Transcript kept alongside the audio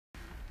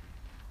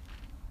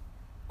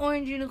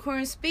Orange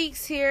Unicorn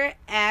Speaks here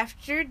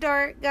after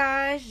dark,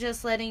 guys.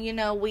 Just letting you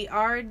know we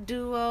are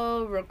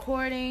duo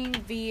recording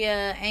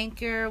via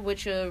Anchor,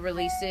 which will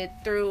release it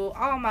through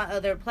all my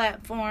other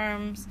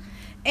platforms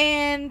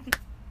and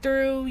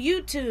through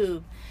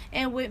YouTube.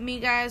 And with me,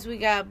 guys, we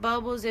got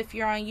Bubbles. If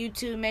you're on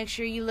YouTube, make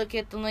sure you look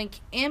at the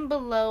link in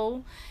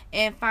below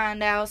and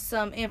find out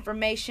some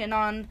information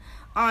on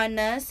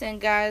us. And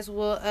guys,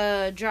 we'll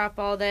drop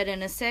all that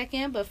in a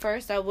second. But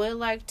first, I would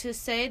like to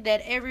say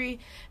that every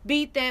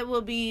beat that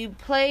will be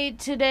played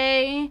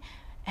today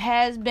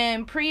has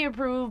been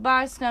pre-approved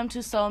by Scum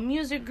to Soul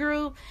Music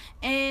Group,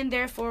 and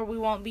therefore we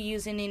won't be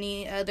using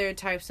any other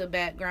types of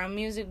background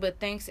music. But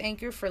thanks,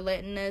 Anchor, for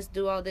letting us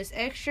do all this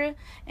extra,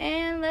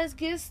 and let's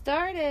get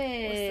started.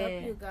 What's up,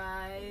 you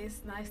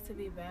guys? Nice to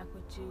be back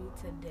with you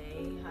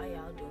today. How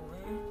y'all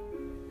doing?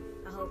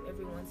 I hope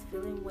everyone's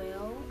feeling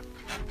well.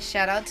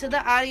 Shout out to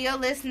the audio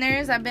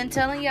listeners. I've been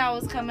telling y'all I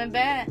was coming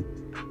back.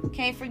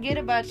 Can't forget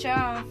about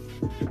y'all.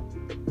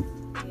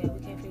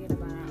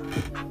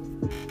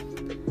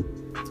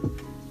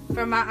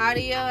 For my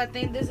audio, I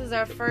think this is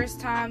our first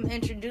time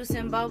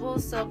introducing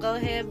Bubbles, so go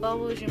ahead,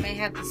 Bubbles. You may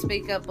have to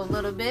speak up a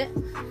little bit.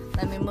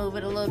 Let me move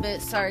it a little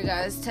bit. Sorry,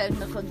 guys,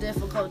 technical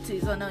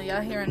difficulties. I know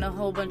y'all hearing a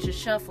whole bunch of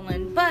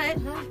shuffling, but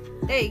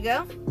there you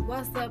go.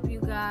 What's up, you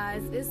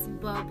guys? It's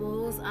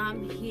Bubbles.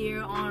 I'm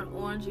here on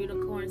Orange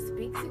Unicorn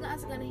Speaks. You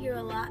guys are going to hear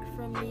a lot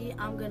from me.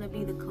 I'm going to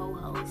be the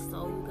co-host,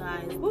 so you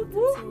guys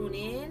tune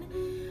in.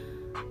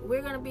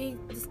 We're going to be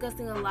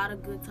discussing a lot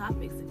of good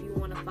topics. If you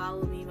want to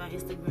follow me, my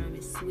Instagram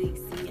is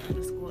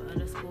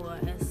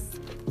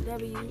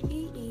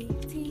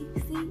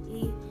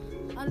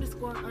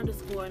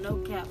sweetc__SWEETCE__ no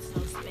caps,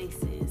 no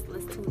spaces.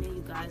 Let's tune in,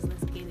 you guys.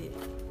 Let's get it.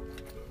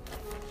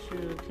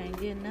 Shoot, can't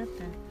get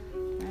nothing. I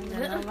ain't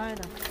got no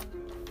lighter.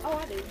 Oh,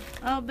 I do.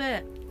 I'll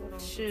bet.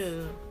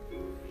 Shoot.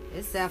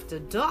 It's after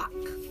dark.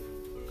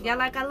 Got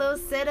like a little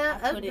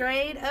setup,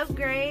 upgrade.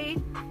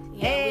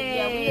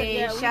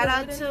 Hey, shout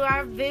out to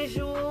our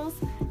visuals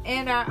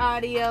and our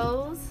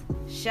audios.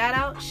 Shout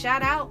out.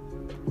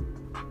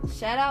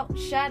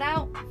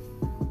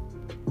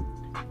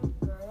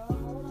 Girl,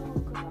 hold on,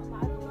 because I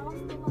might have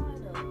lost the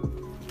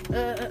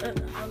lineup.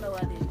 Oh, no,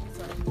 I didn't.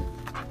 Sorry.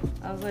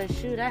 I was like,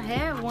 shoot, I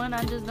had one.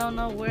 I just don't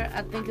know where.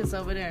 I think it's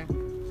over there.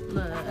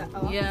 Look.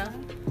 Yeah.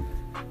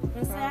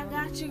 Let's say I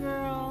got you,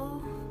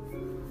 girl.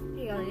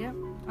 Here you go, yeah.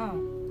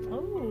 Oh,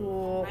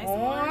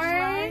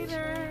 nice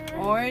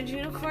Orange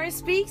Unicorn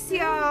Speaks,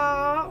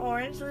 y'all.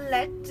 Orange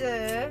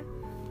letter.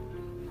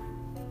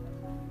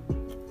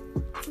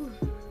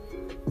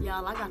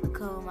 Y'all, I got to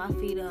cover my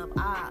feet up.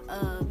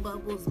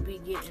 Bubbles be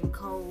getting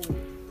cold.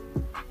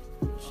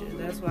 Shit,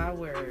 that's why I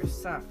wear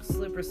socks,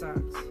 slipper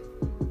socks.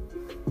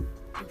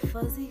 The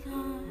fuzzy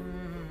kind?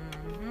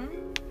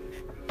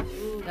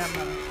 Got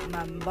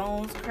my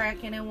bones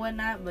cracking and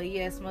whatnot, but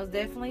yes, most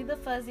definitely the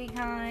fuzzy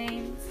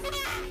kinds. I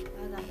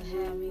gotta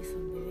have me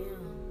some of them.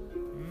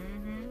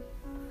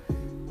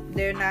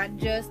 They're not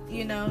just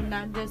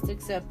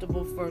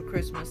acceptable for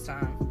Christmas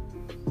time.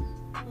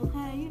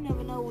 Okay, you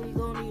never know when you're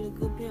gonna need a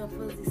good pair of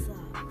fuzzy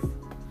socks.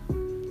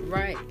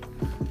 Right.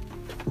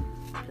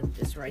 Put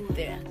this right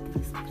there.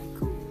 Okay,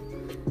 cool.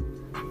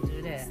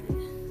 Do that.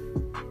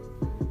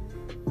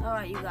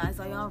 Alright, you guys,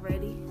 are y'all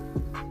ready?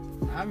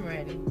 I'm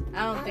ready.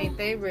 I don't think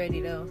they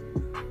ready though.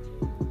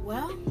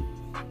 Well,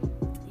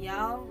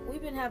 y'all,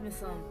 we've been having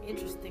some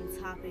interesting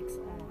topics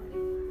on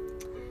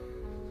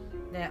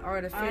that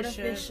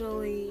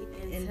artificially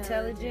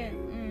intelligent.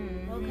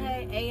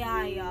 Okay,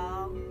 AI,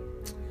 y'all.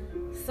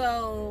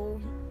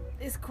 So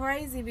it's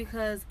crazy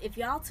because if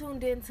y'all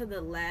tuned into the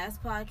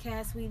last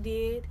podcast we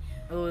did,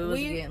 it was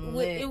getting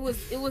lit. It was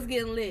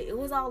getting lit. It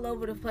was all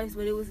over the place,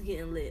 but it was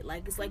getting lit.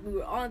 Like, it's like we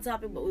were on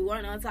topic, but we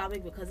weren't on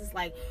topic because it's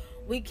like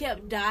we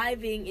kept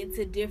diving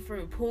into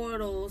different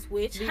portals,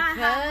 which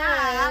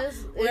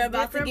because we're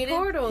about to get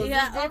portals,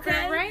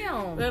 different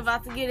realms. We're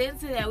about to get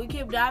into that. We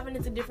kept diving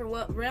into different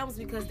realms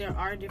because there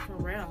are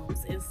different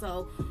realms, and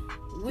so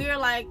we're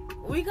like,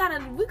 we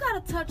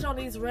gotta touch on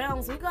these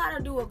realms. We gotta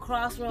do a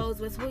crossroads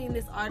between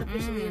this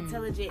artificially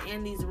intelligent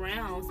and these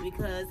realms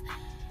because,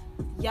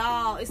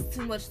 y'all, it's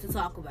too much to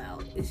talk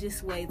about. It's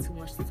just way too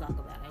much to talk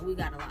about, and we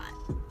got a lot.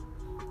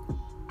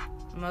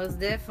 Most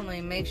definitely.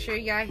 Make sure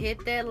y'all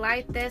hit that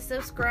like, that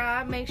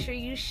subscribe. Make sure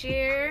you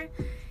share.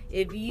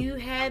 If you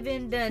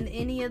haven't done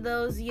any of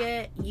those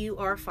yet, you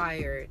are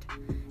fired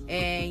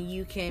and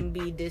you can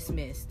be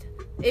dismissed.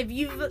 If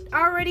you've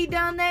already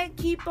done that,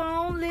 keep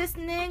on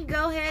listening.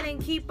 Go ahead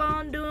and keep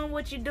on doing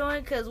what you're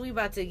doing because we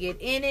about to get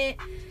in it.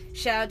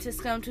 Shout out to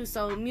Scum to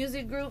Soul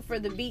Music Group for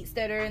the beats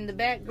that are in the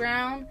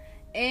background.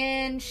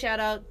 And shout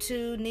out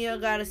to Neo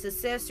Goddess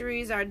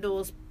Accessories, our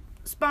dual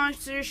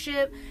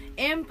sponsorship,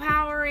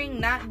 empowering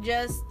not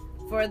just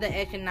for the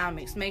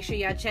economics. Make sure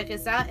y'all check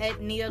us out at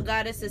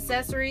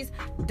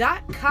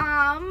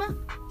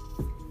neogoddessaccessories.com.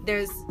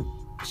 There's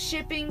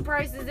shipping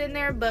prices in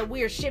there, but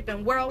we are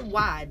shipping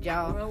worldwide,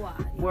 y'all.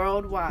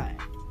 Worldwide.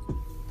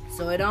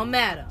 So it don't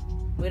matter.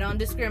 We don't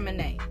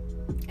discriminate.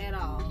 At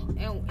all.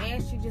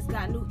 And she just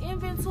got new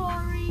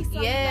inventory.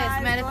 So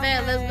Yes, matter of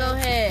fact, let's go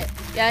ahead.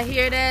 Y'all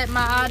hear that?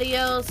 My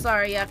audio?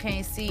 Sorry, y'all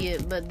can't see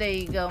it, but there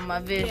you go,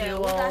 my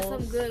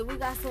visuals. Yeah, we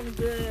got some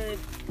good,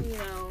 you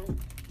know,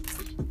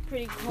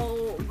 pretty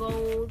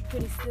gold,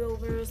 pretty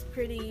silvers,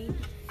 pretty,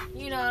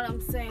 you know what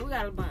I'm saying? We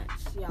got a bunch,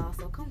 y'all.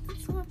 So come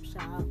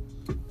shop.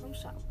 Come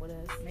shop with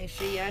us. Make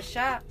sure y'all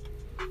shop.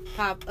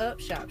 Pop up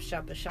shop.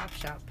 Shop,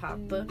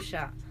 pop up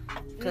shop.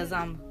 Because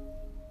I'm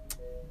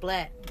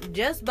black.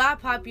 Just by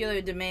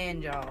popular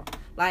demand, y'all.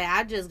 Like,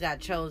 I just got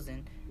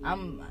chosen.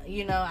 I'm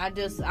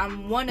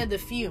one of the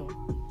few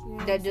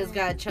that just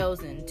got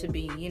chosen to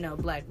be, you know,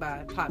 black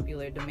by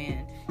popular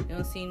demand. You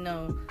don't see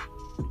no,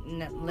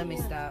 let me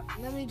stop.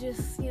 Let me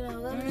just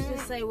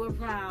say we're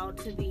proud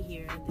to be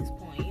here at this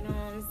point. You know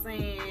what I'm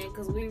saying?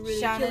 Because we really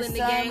killing the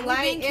game.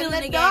 Light We've been in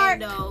killing the the dark.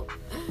 game, though.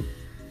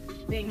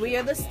 We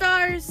are the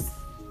stars.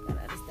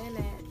 Gotta understand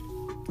that.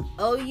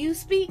 OU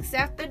speaks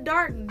after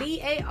dark.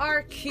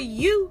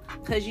 DARQ.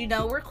 Because you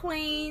know we're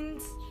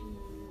queens.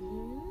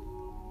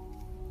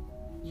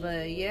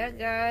 But yeah,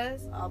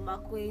 guys. All my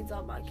queens,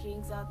 all my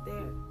kings out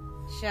there.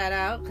 Shout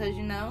out. Because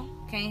you know,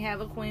 can't have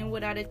a queen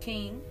without a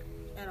king.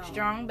 At all.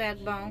 Strong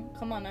backbone.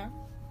 Come on now.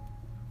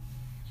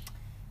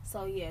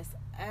 So yes,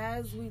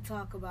 as we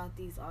talk about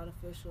these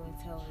artificial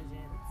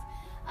intelligence,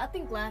 I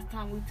think last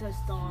time we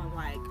touched on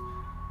like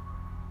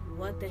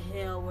what the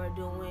hell we're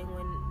doing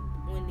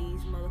when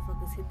these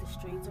motherfuckers hit the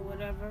streets or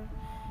whatever.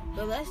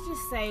 But let's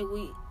just say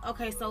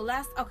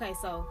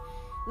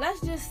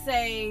let's just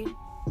say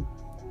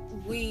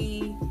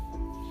we,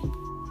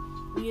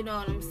 you know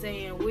what I'm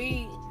saying,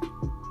 we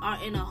are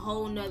in a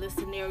whole nother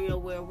scenario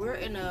where we're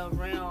in a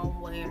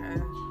realm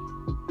where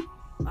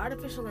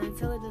artificial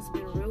intelligence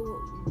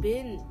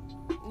been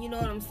you know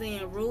what I'm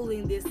saying,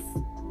 ruling this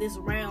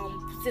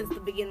realm since the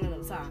beginning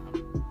of time.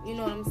 You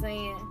know what I'm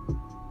saying?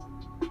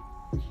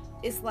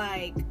 It's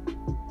like,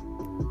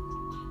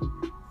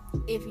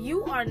 if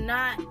you are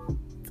not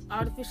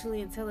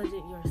artificially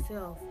intelligent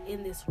yourself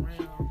in this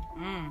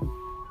realm,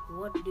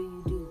 what do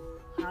you do?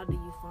 How do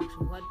you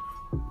function?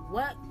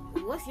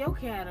 What's your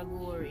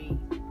category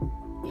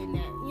in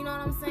that? You know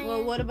what I'm saying?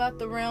 Well, what about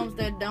the realms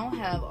that don't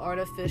have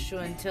artificial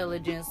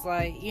intelligence?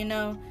 Like, you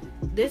know,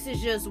 this is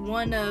just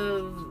one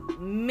of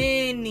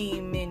many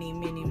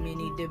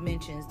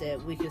dimensions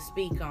that we could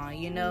speak on,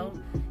 you know?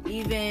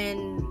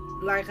 Even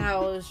like I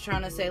was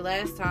trying to say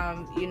last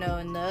time, you know,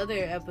 in the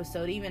other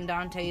episode, even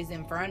Dante's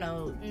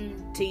Inferno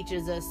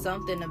teaches us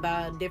something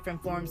about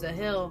different forms of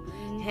hell.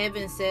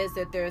 Heaven says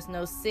that there's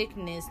no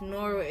sickness,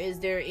 nor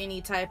is there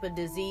any type of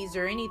disease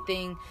or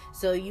anything.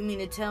 So you mean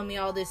to tell me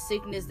all this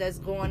sickness that's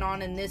going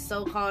on in this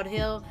so-called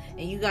hell,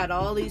 and you got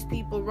all these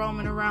people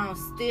roaming around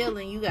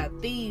stealing, you got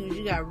thieves,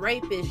 you got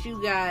rapists,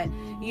 you got,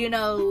 you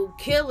know,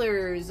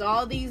 killers,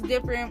 all these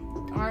different,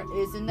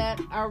 isn't that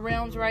our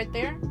realms right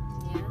there?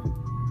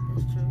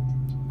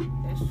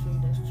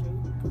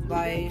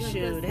 Like,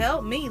 shoot,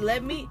 help me,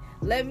 let me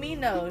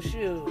know,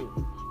 shoot.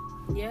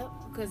 Yep,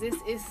 because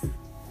it's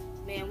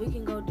man, we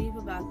can go deep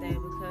about that,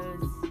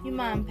 because you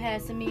mind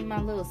passing me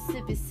my little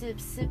sippy sip,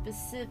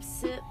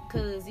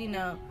 because you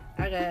know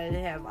I gotta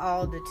have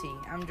all the tea.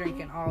 I'm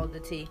drinking all the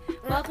tea.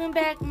 Welcome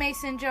back,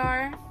 Mason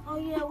Jar. Oh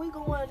yeah, we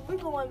going we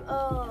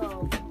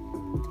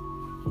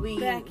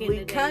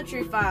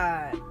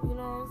countryfied. You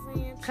know what I'm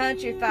saying?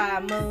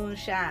 Countryfied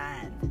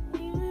moonshine.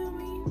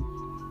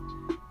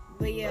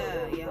 But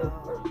yeah,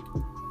 y'all,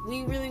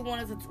 we really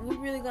wanted to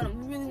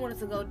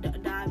go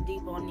dive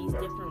deep on these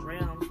different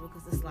realms,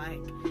 because it's like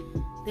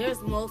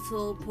there's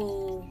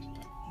multiple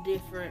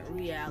different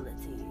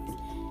realities,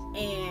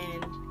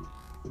 and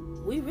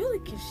we really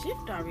can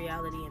shift our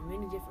reality in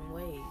many different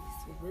ways.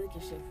 We really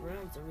can shift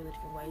realms in really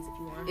different ways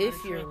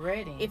if you're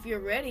ready. If you're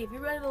ready to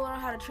learn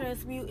how to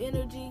transmute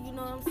energy, you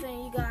know what I'm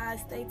saying? You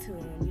guys stay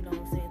tuned. You know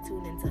what I'm saying?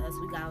 Tune into us.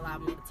 We got a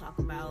lot more to talk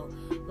about.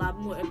 A lot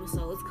more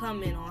episodes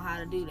coming on how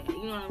to do that.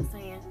 You know what I'm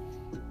saying?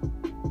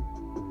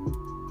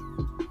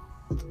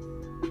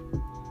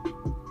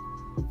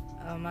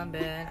 Oh, my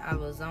bad. I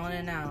was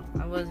zoning out.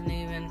 I was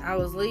leaving.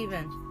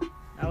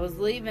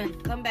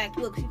 Come back.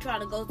 Look, she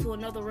trying to go to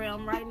another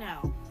realm right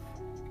now,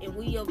 and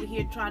we over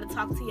here trying to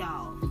talk to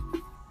y'all.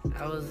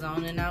 I was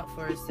zoning out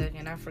for a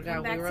second. I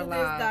forgot we were live. Come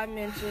back to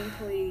this dimension,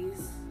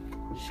 please.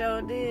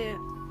 Sure did.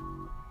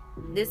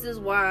 This is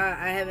why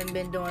I haven't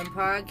been doing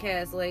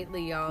podcasts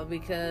lately, y'all,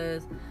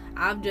 because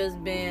it's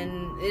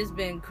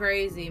been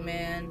crazy,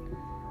 man.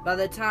 By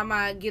the time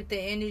I get the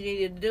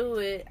energy to do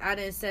it, I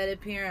done sat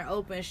up here and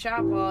open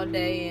shop all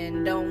day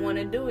and don't want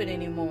to do it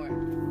anymore.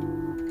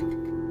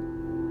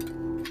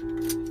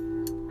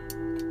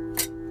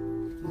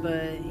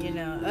 But, you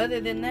know,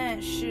 other than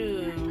that,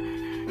 shoot.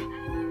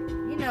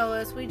 You know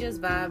us, we just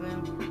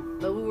vibing.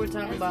 But we were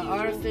talking about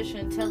artificial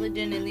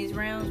intelligence in these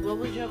realms. What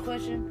was your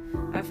question?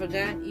 I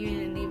forgot. You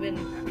didn't even...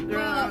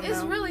 Girl,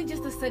 it's really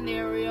just a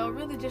scenario.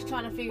 Really just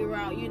trying to figure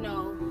out, you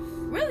know...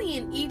 Really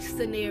in each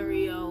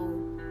scenario...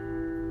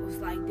 It's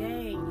like,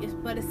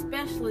 dang, but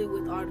especially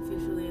with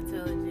artificial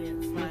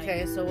intelligence. Like,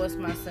 okay, so what's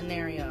my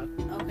scenario?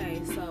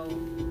 Okay, so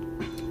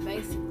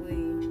basically,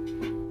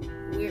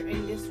 we're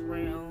in this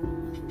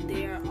realm.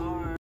 There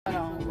are... Hold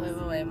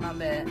on, wait, my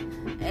bad.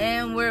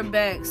 And we're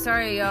back.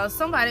 Sorry, y'all.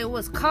 Somebody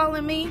was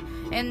calling me,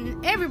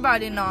 and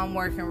everybody know I'm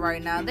working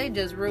right now. They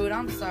just rude.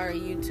 I'm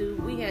sorry, YouTube.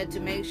 We had to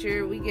make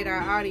sure we get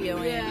our audio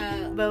in.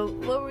 Yeah. But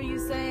what were you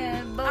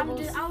saying,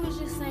 Bubbles? I was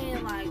just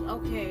saying, like,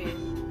 okay,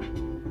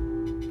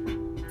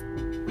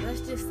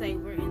 let's just say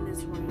we're in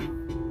this realm.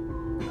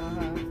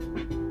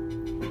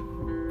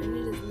 And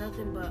it is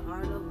nothing but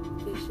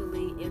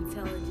artificially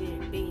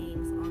intelligent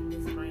beings on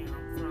this realm.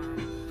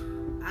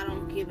 From, I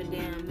don't give a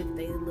damn if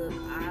they look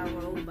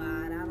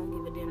iRobot. I don't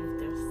give a damn if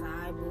they're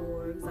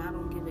cyborgs. I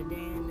don't give a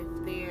damn if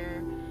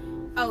they're...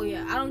 Oh,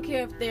 yeah. I don't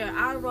care if they're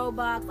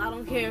iRobots. I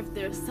don't care if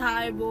they're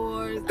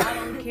cyborgs. I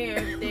don't care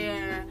if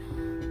they're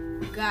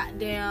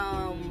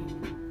goddamn...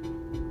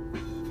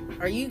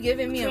 Are you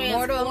giving me a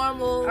Mortal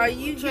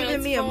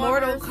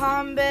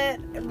Kombat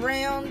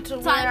round to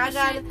where I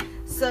got it?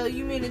 So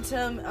you mean to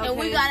tell me? Okay. And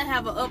we gotta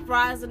have an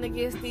uprising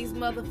against these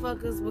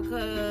motherfuckers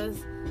because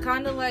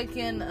kind of like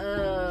in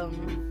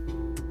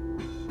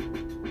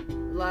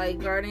like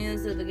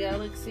Guardians of the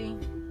Galaxy,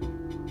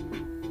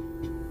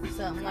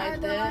 something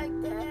like that.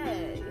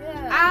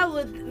 Yeah.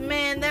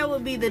 That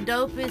would be the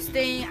dopest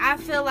thing. I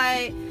feel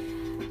like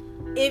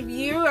if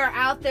you are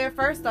out there,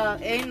 first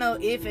off, ain't no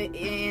if it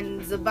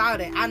ends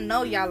about it. I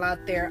know y'all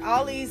out there.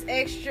 All these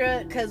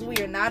extra, because we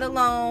are not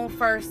alone,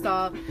 first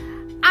off.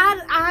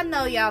 I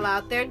know y'all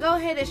out there. Go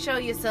ahead and show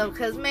yourself,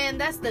 because, man,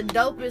 that's the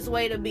dopest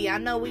way to be. I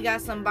know we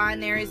got some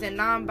binaries and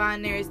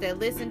non-binaries that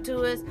listen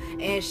to us,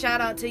 and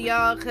shout out to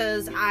y'all,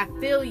 because I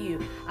feel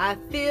you. I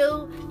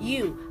feel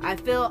you. I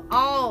feel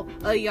all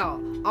of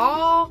y'all.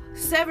 All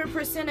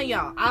 7% of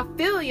y'all. I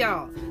feel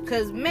y'all.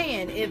 Because,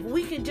 man, if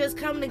we could just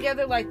come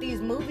together like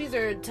these movies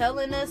are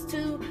telling us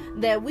to,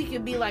 that we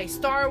could be like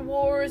Star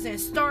Wars and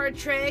Star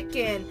Trek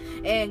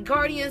and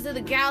Guardians of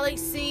the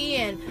Galaxy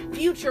and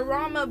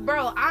Futurama,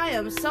 bro, I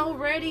am so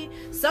ready.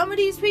 Some of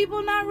these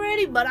people not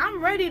ready, but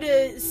I'm ready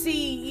to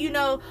see,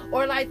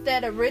 or like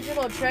that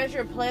original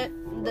Treasure Planet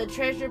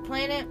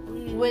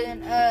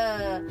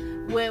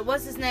with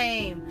what's his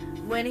name?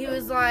 When he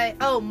was like,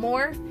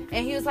 Morph,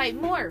 and he was like,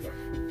 Morph.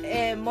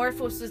 And Morph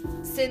was just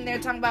sitting there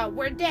talking about,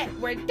 we're dead.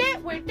 But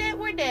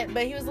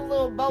he was a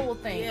little bubble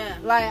thing. Yeah.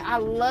 Like, I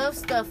love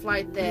stuff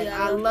like that.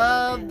 Yeah, I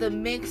love the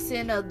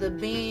mixing of the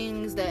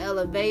beings, the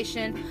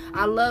elevation.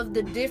 I love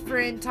the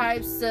different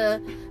types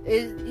of,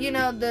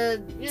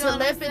 the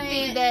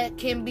telepathy that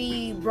can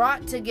be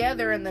brought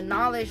together and the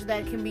knowledge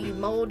that can be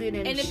molded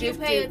and shifted. And if you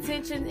pay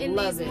attention in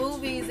these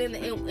movies and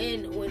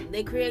when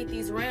they create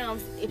these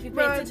realms, if you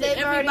pay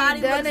attention,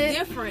 everybody looks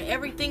different.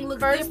 Everything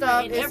looks different. First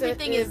off, if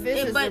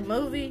this is a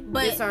movie,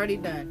 it's already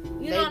done.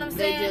 You know what I'm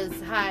saying? They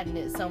just hiding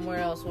it somewhere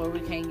else where we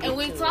can't get and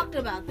we to talked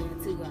about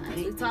that too, guys.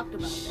 We talked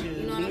about that.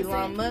 You know what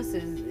I'm Elon Musk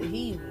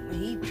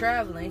he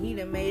traveling. He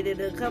done made it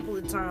a couple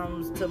of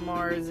times to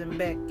Mars and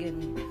back,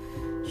 and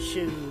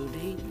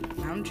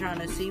I'm trying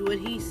to see what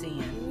he's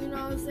seeing. You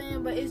know what I'm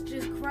saying? But it's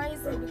just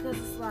crazy because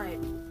it's like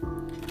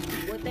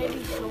what they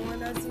be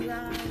showing us, you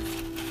guys.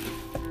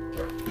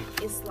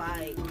 It's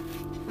like,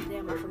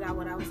 damn, I forgot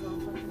what I was gonna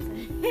fucking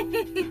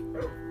say.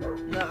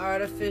 The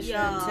artificial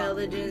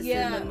intelligence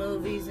in the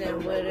movies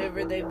and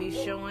whatever they be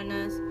showing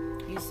us.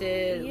 You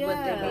said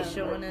what they be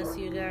showing us,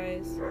 you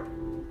guys.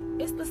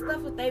 It's the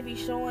stuff that they be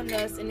showing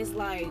us, and it's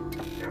like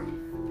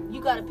you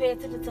gotta pay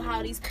attention to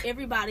how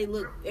everybody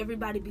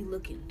be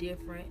looking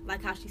different.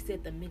 Like how she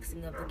said, the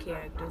mixing of the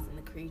characters and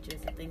the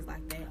creatures and things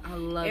like that. I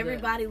love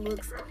everybody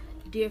looks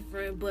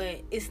different,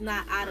 but it's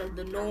not out of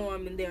the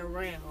norm in their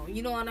realm.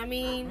 You know what I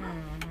mean?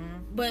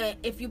 Mm-hmm. But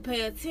if you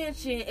pay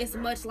attention, it's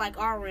much like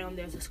our realm.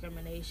 There's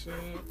discrimination.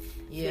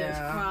 There's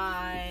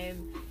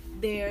crime.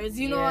 There's,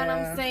 you know what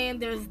I'm saying?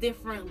 There's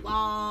different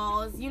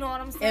laws. You know what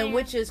I'm saying? And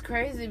which is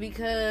crazy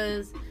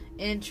because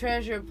in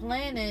Treasure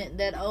Planet,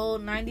 that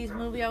old 90s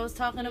movie I was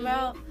talking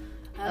about,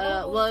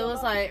 it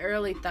was like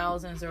early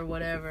thousands or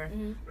whatever.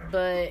 Mm-hmm.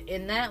 But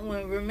in that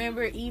one,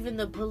 remember, even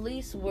the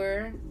police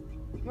were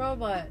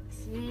robots.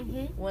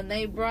 Mm-hmm. When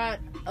they brought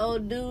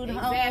old dude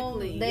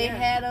home, they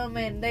had them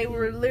and they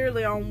were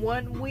literally on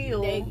one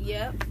wheel. And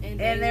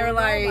they were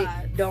like,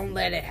 robots. Don't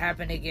let it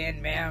happen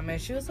again, ma'am.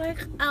 And she was like,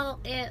 oh,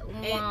 it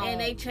won't.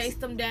 And they chased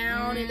them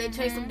down, and they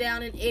chased them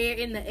down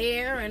in the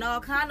air, and all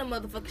kind of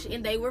motherfuckers.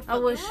 And they were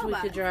fucking robots. I wish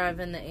we could drive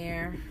in the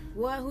air.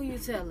 What? Who you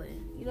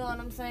telling? You know what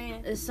I'm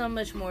saying? There's so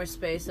much more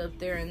space up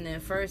there, and then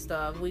first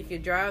off, we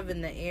could drive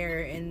in the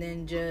air and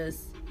then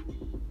just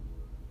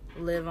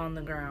live on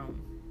the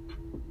ground.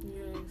 You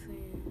know what I'm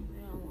saying?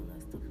 They don't want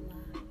us to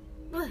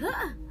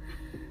fly.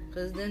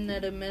 Because then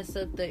that'll mess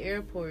up the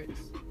airports.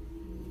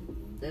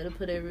 That'll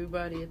put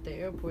everybody at the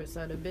airports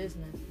out of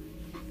business.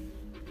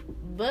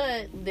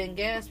 But then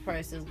gas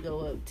prices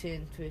go up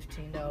 $10,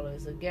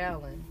 $15 a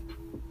gallon.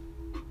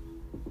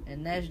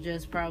 And that's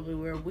just probably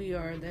where we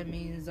are. That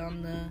means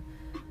on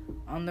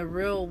the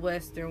real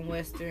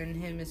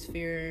western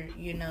hemisphere,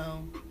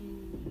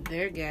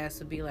 their gas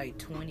would be like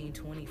 $20,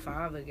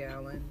 $25 a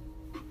gallon.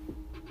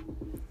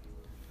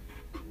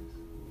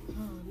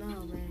 Oh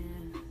no,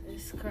 man.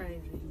 It's It's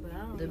crazy, but I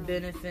don't The know.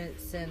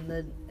 benefits and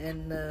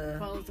the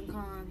Pros and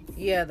cons.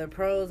 yeah, the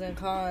pros and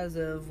cons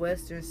of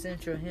Western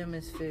Central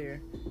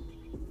Hemisphere.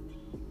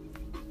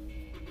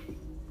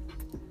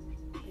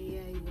 But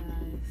yeah, you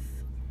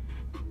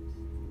guys.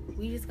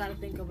 We just gotta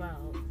think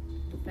about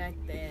the fact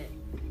that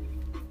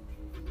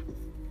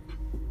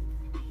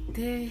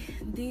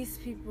these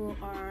people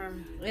are.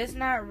 It's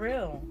not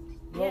real.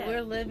 What Yeah.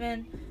 we're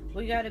living,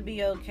 we got to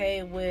be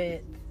okay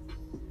with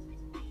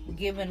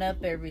giving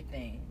up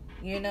everything.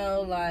 You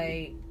know,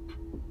 like,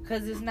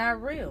 because it's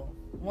not real.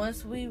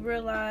 Once we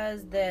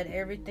realize that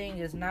everything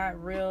is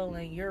not real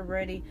and you're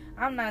ready,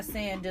 I'm not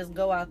saying just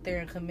go out there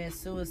and commit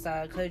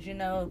suicide, because you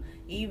know,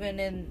 even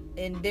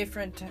in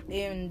different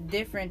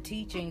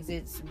teachings,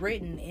 it's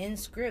written in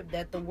script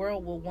that the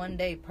world will one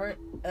day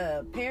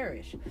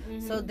perish.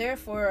 Mm-hmm. So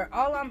therefore,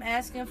 all I'm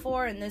asking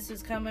for, and this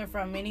is coming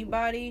from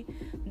anybody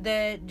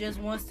that just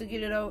wants to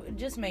get it over,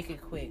 just make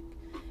it quick.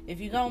 If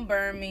you're gonna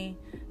burn me,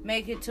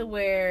 make it to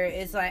where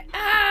it's like,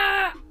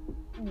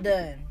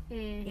 done.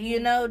 Mm-hmm. You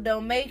know,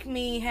 don't make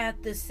me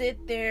have to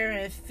sit there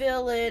and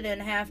feel it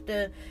and have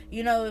to,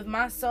 you know, if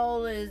my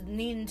soul is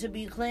needing to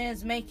be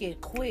cleansed, make it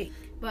quick.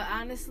 But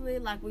honestly,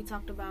 like we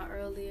talked about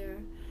earlier,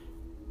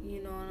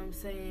 you know what I'm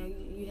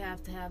saying? You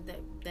have to have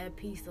that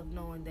peace of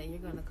knowing that you're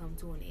gonna come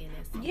to an end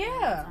at some point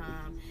in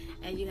time,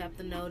 and you have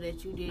to know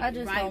that you did I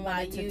just right don't want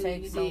by it to you.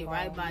 take You so did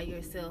right long. by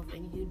yourself,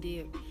 and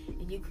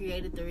you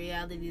created the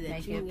reality that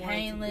Make you it wanted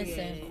painless to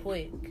create. and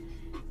quick.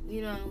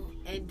 You know,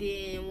 and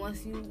then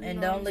once you And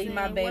know don't what I'm leave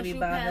my saying, baby once you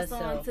by pass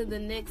on herself. to the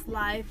next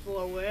life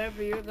or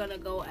wherever you're gonna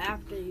go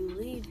after you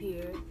leave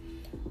here,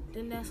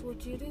 then that's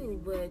what you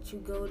do. But you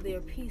go there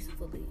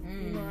peacefully.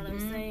 You know what I'm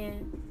Mhm.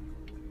 saying?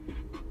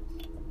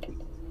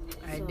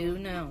 I So- do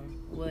know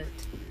what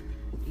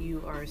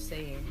you are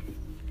saying.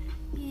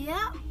 Yep.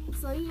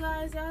 So you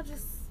guys, y'all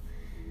just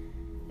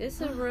It's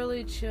a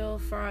really chill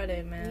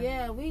Friday, man.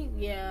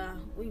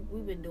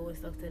 we've been doing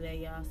stuff today,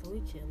 y'all. So we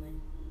chilling.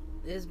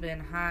 It's been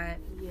hot.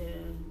 Yeah.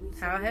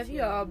 How have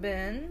you all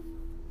been?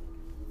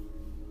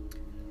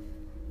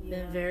 Yeah.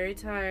 Been very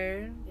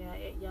tired. Yeah,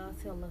 y'all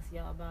tell us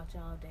about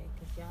y'all day,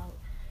 cause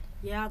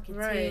y'all can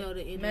Right. tell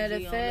the Matter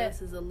energy of on fact-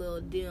 us is a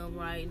little dim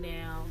right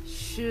now.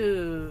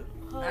 Shoot.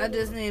 I Hold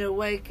just on. need to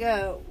wake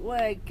up.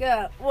 Wake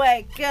up.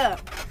 Wake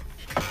up.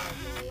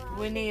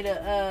 We need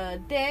a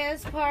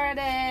dance party.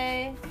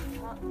 And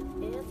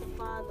to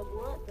find the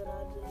blunt that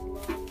I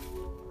just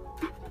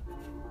lost.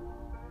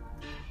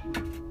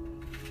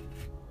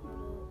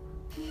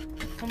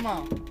 Come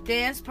on.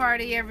 Dance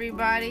party,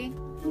 everybody.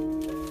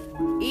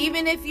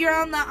 Even if you're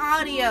on the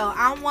audio,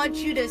 I want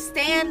you to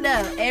stand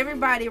up.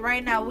 Everybody,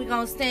 right now, we're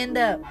going to stand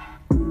up.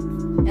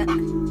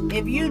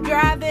 If you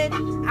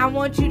driving, I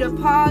want you to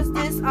pause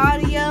this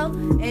audio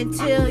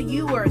until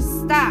you are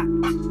stopped.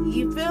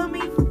 You feel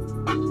me?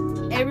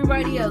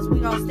 Everybody else, we're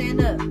going to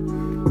stand up.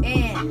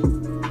 And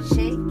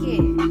shake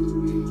it.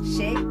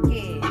 Shake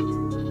it.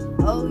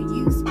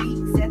 OU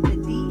speaks at the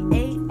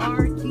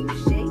DARQ.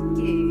 Shake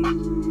it.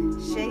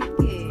 Shake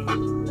it.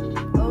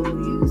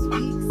 OU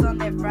speaks on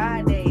that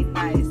Friday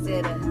night.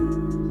 Said a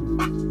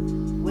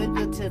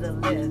wiggle to the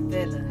left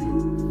and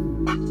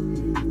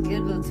a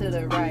giggle to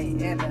the right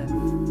and a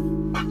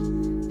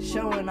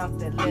showing off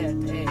the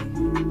left, hey.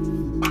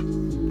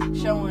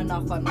 Showing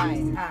off a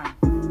night, huh?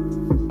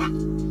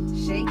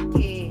 Shake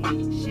it,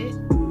 shit,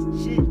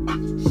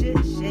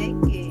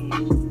 shake it,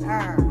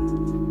 huh?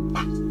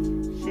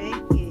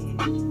 Shake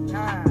it,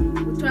 huh?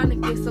 We're trying to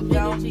get some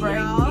Don't energy, break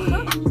y'all. it.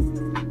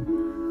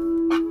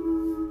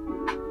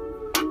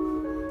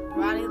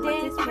 Ride it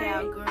like Dance a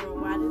cat, break. girl.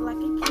 Ride it like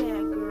a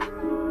cat,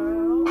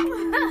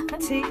 girl.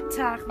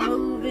 TikTok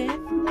moving,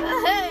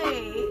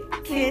 Hey,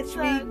 catch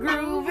me TikTok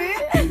grooving.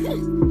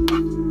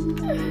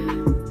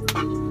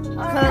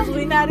 Cause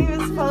we're not even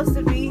supposed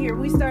to be here.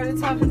 We started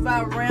talking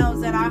about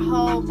realms and our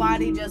whole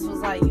body just was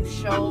like, you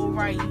show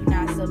right, you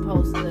not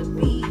supposed to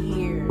be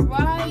here.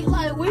 Right?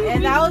 Like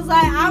And I was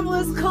like, I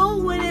was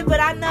cool with it, but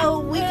I know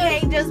we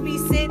can't just be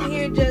sitting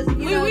here just,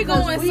 you know, we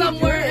 'cause going we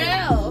somewhere drift.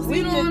 else. We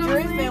You know can what I'm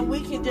drift saying? and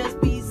we can just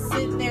be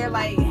sitting there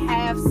like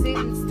half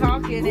sentence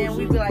talking and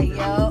we be like,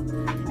 yo.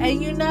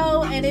 And you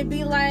know, and it'd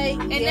be like,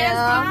 And yeah,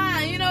 that's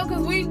fine, you know,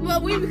 because we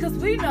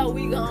know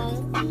we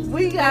gone.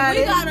 we got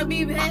We it. gotta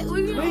be back.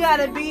 We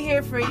gotta be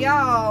here for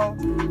y'all,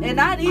 and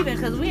not even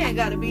because we ain't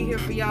gotta be here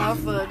for y'all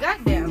for a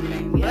goddamn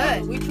thing. Yeah,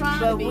 But we trying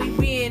but to be. we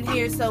being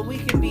here so we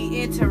can be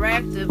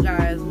interactive,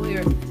 guys.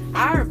 We're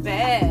our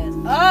bad.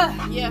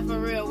 Yeah, for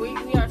real. We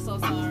are so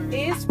sorry.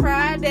 It's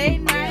Friday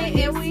night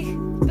Yeah, and we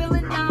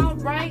feeling all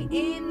right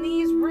in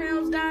these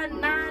realms. Got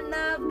 9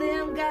 of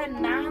them. Got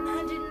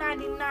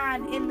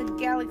 999 in the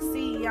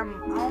galaxy.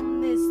 I'm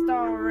on this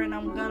star and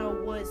I'm gonna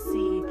what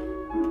see?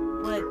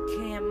 What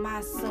can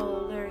my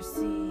solar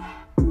see?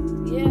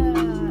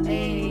 Yeah.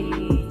 Hey,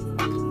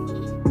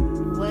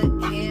 what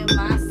can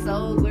my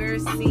solar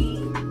see?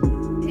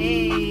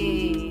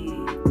 Hey,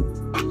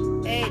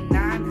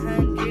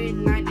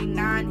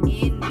 999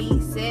 in me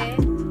said,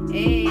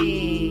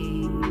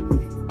 hey,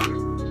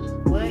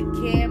 what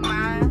can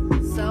my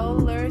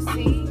solar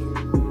see?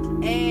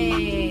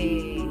 Hey,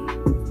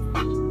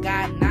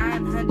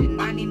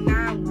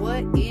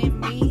 in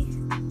me,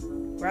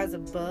 rise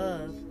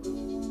above.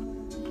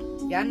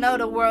 Y'all know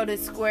the world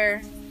is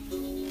square.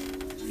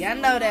 Y'all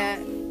know that.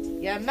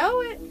 Y'all know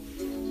it.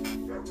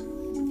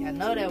 Y'all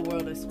know that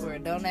world is square.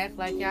 Don't act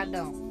like y'all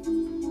don't.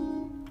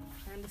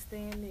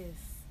 Understand this.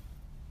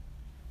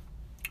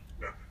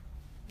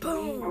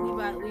 Boom. We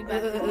about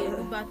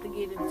to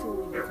get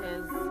into it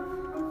because,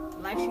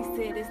 like she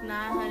said, it's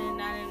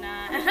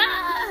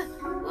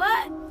 $999.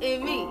 What?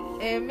 In me.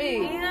 And me.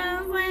 You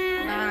know what I'm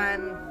saying?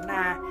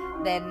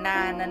 That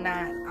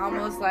 9.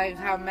 Almost like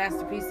how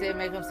Master P said,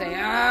 make them say,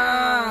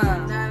 Nah,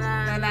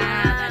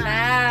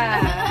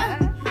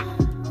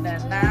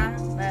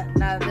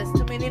 there's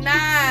too many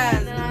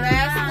nines.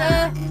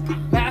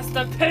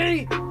 Master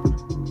P.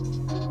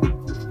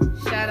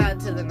 Shout out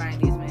to the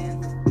 90s,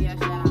 man. Yeah,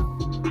 shout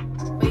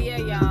out. But yeah,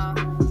 y'all,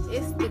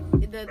 it's the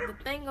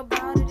thing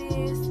about it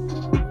is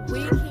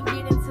we can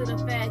get into the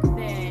fact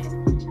that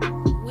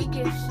we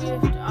can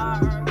shift our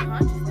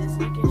consciousness,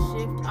 we can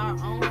shift our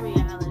own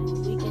reality,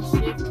 we can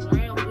shift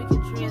realms, we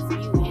can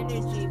transmute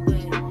energy,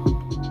 but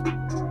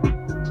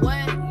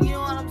what, you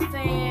know what I'm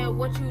saying,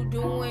 what you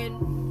doing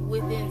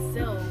within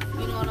self,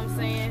 you know what I'm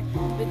saying?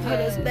 Because Put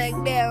us back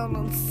down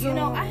on soon. you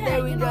know, I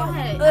had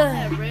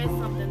read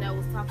something that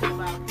was talking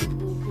about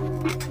people who,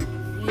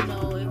 you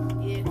know,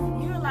 if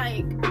you're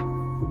like,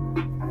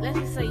 let's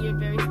just say you're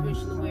very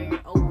spiritually aware,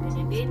 you're open,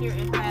 and then you're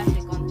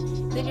empathic on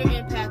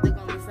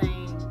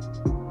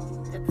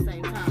at the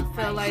same time.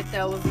 Felt like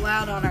that was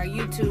loud on our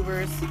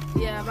YouTubers.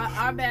 Yeah,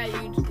 our bad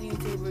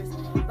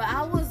YouTubers. But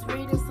I was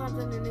reading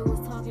something and it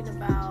was talking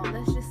about,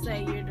 let's just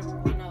say you're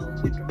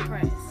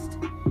depressed,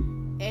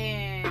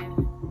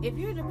 and if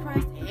you're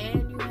depressed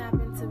and you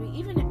happen to be,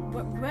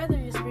 whether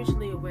you're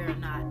spiritually aware or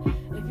not,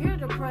 if you're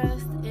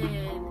depressed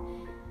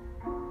and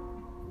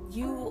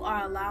you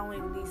are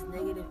allowing these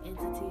negative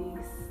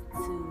entities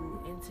to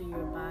enter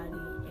your body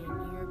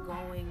and you're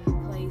going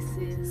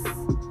places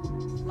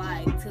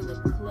like to the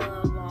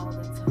club all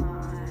the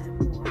time,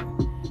 or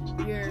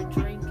you're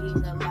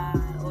drinking a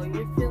lot, or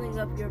you're filling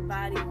up your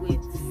body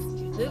with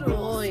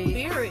literal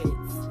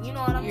spirits, you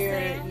know what I'm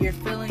saying? You're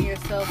filling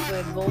yourself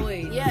with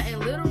void. Yeah, and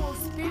literal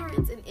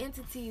spirits and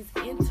entities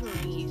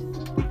entering you.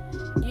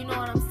 You know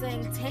what I'm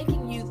saying?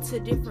 Taking you to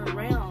different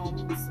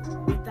realms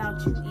without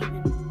you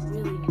even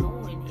really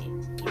knowing it.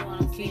 You know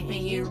what I'm saying?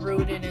 Keeping you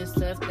rooted in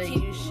stuff that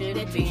you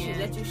shouldn't be in.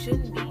 That you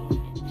shouldn't be in.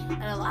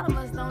 And a lot of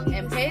us don't even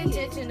And pay see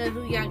attention to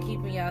who y'all keep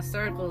in y'all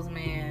circles,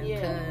 man.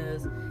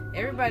 Because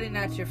everybody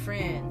not your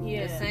friend.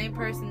 Yeah. The same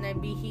person that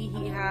be hee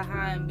hee ha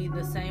ha and be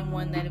the same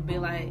one that'd be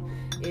like,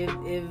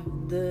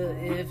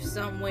 if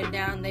something went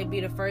down, they'd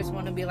be the first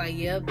one to be like,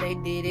 yep, they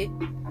did it.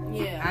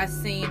 Yeah. I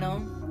seen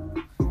them.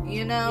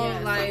 You know,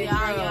 like,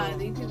 so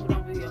these people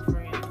don't be your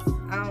friends.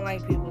 I don't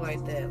like people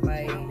like that.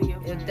 Like,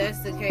 if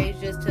that's the case,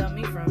 just tell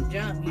me from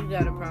jump, you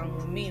got a problem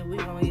with me. We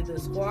gonna either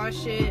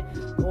squash it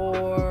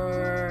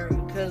or,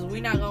 because we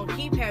not gonna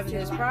keep having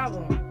this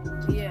problem.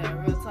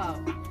 Yeah, real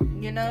talk.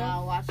 You know?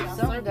 Y'all watch y'all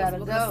Something circles, gotta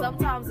because go.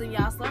 sometimes in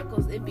y'all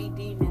circles, it be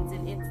demons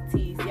and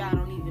entities y'all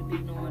don't even be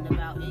knowing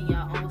about in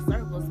y'all own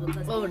circles,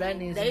 because that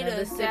needs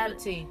another sip of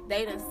tea.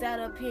 They done sat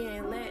up here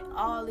and let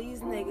all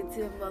these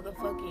negative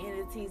motherfucking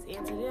entities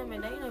into them,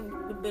 and they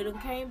done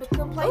came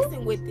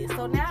complacent with it.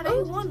 So now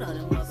they one of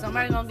them motherfuckers.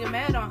 Somebody gonna get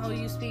mad on who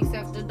you speaks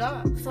after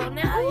dark. So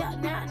now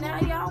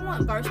y'all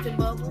want bursting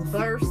bubbles.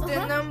 Bursting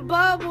them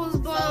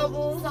bubbles.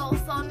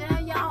 So now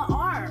y'all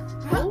are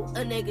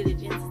a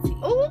negative entity.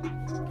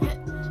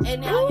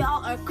 And now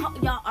y'all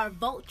are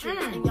vultures,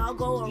 and y'all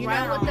go around. You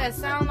know what that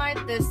sound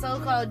like? This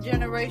so-called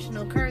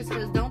generational curse.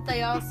 Because don't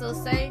they also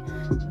say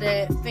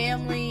that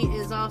family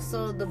is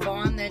also the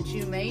bond that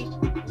you make?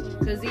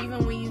 Because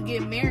even when you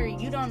get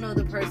married, you don't know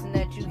the person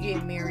that you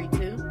get married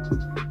to.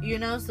 You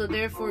know, so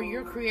therefore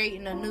you're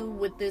creating a new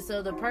with this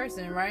other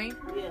person, right?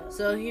 Yeah.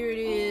 So here it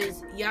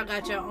is. Y'all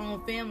got your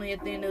own family.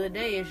 At the end of the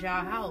day, it's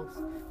y'all house.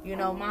 You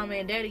know, mama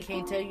and daddy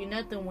can't tell you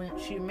nothing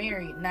once you're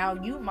married. Now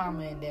you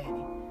mama and daddy.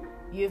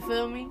 You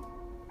feel me?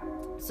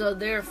 So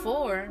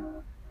therefore,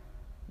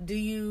 do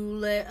you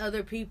let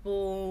other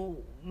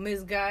people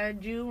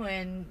misguide you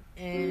and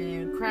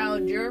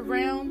crowd your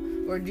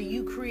realm, or do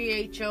you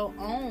create your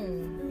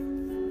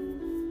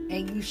own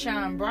and you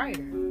shine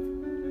brighter?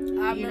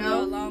 I remember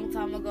a long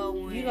time ago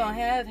when you gonna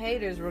have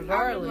haters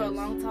regardless. I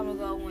remember a long time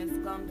ago when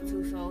Scum the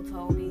Two Soul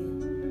told me,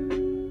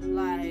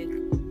 like,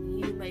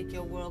 you make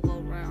your world go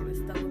round. It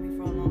stuck with me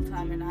for a long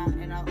time, and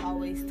I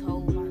always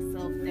told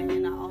myself that,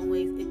 and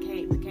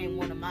it became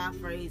one of my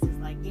phrases,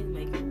 like, you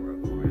make your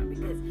world go round,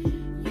 because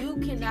you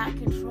cannot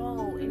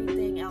control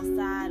anything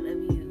outside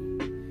of you.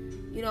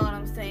 You know what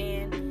I'm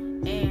saying?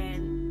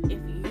 And if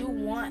you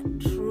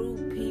want true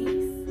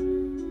peace,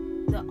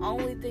 the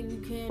only thing you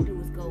can do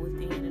is go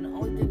within, and the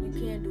only thing you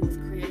can do is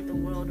create the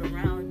world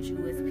around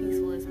you as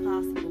peaceful as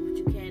possible. But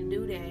you can't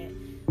do that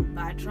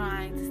by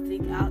trying to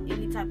seek out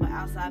any type of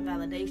outside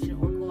validation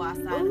or go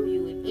outside of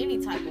you in any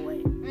type of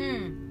way.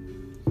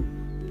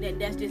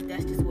 That's just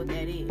what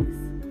that is.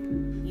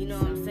 You know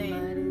what I'm saying?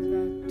 Somebody's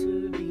out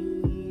to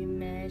be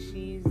mad.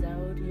 She's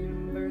out here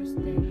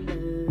bursting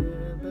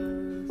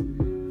bubbles.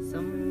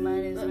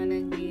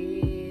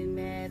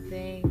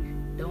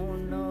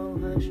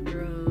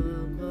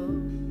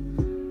 struggle.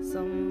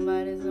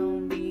 Somebody's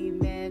gonna be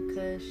mad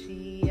cause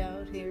she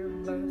out here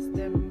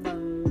bursting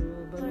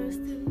bubbles.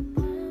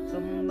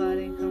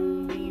 Somebody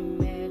gonna be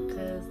mad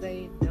cause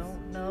they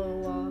don't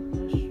know all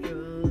her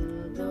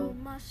struggles. Know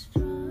my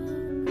struggles.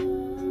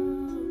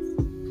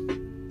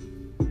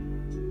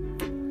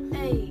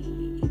 Hey,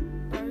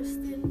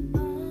 bursting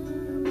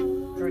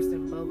bubbles.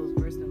 Bursting bubbles,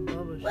 bursting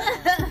bubbles.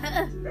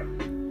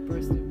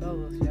 Bursting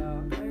bubbles,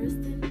 y'all.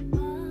 Bursting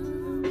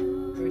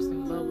bubbles.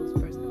 Bursting bubbles,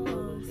 bursting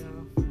bubbles,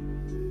 y'all.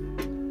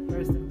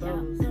 Bursting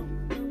bubbles. Know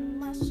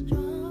my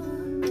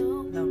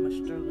struggle. Know my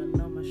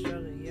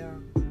struggle,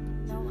 y'all.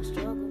 Know my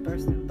struggle.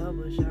 Bursting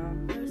bubbles, y'all.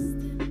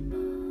 Bursting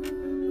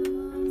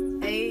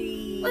bubbles.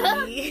 Hey.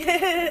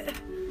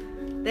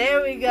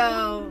 There we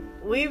go.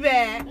 We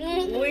back.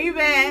 We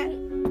back.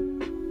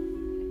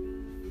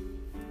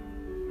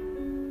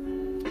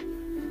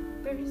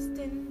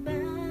 Bursting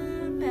bubbles.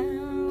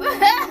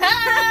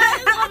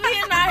 It's gonna be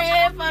in our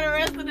head for the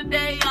rest of the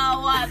day,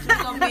 y'all. Watch.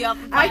 It's gonna be off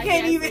the podcast. I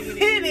can't even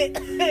hit it.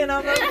 And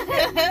I'm like,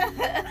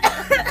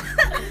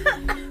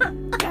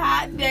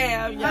 God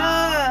damn, y'all.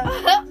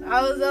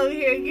 I was over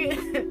here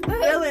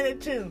feeling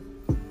it too.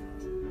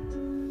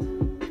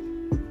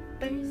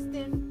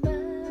 Bursting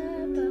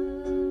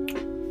bubbles.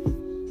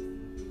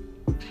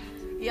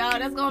 Y'all,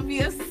 that's gonna be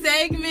a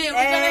segment. We're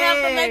gonna have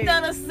to make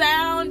that a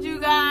sound, you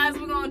guys.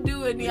 We're gonna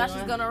do it. Y'all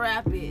just gonna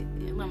rap it.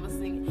 And I'm gonna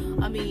sing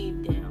it. I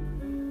mean, damn.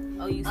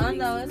 Oh, you I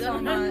know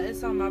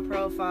it's on my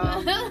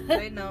profile.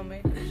 They know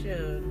me.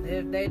 Shoot,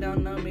 if they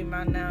don't know me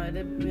by now,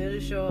 it'll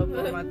show up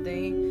on my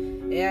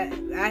thing. Yeah,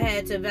 I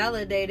had to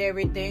validate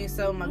everything,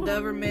 so my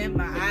government,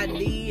 my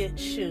ID,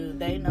 shoot,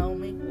 they know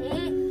me.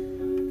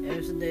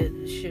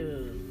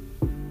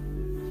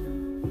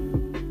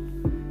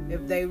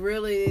 If they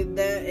really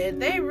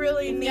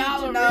need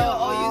y'all to know, real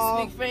Oh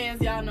You Speak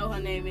fans, y'all know her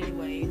name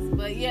anyways.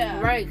 But yeah,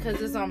 right?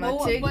 Because it's on my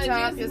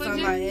TikTok, it's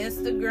on my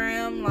just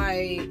Instagram,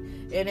 like.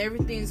 And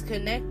everything's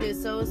connected,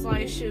 so it's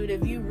like, shoot,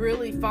 if you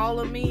really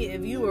follow me,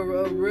 if you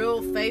are a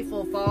real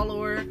faithful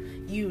follower,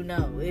 you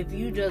know. If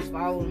you just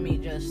follow me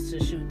just to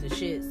shoot the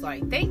shit, it's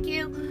like, thank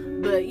you.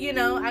 But, you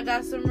know, I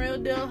got some real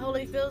deal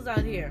Holyfields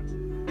out here.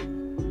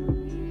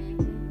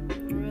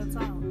 Real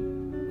talk.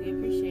 We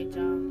appreciate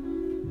y'all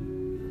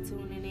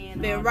tuning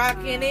in. Been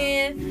rocking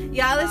in.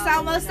 Y'all, it's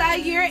almost our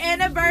year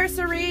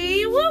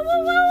anniversary. Woo, woo,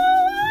 woo, woo,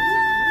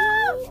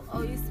 woo.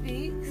 Oh You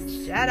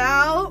Speaks. Shout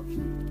out.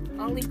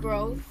 Only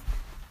growth.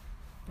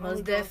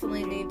 Most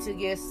definitely need to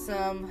get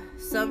some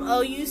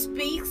Oh You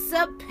Speaks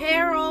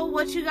apparel.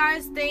 What you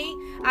guys think?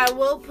 I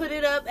will put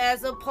it up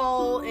as a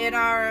poll in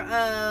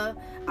our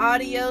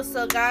audio.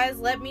 So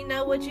guys, let me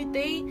know what you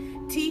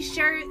think.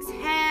 T-shirts,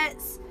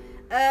 hats,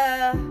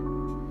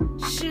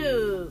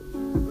 shoot.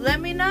 Let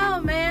me know,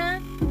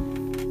 man.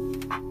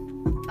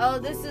 Oh,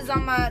 this is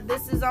on my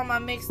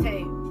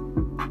mixtape.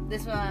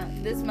 This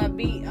my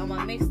beat on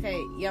my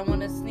mixtape. Y'all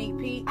want a sneak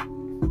peek?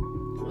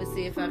 Let's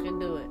see if I can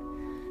do it.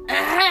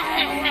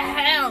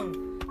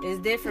 It's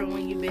different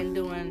when you've been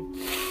doing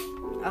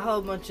a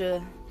whole bunch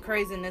of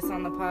craziness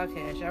on the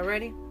podcast. Y'all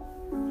ready?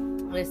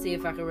 Let's see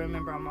if I can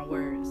remember all my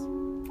words.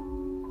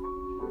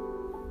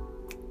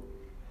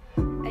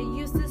 I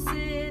used to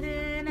sit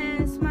and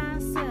ask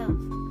myself,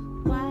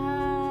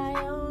 why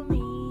oh me?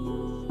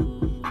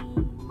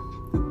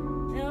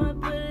 Now I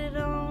put it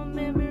on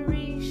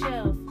memory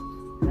shelf.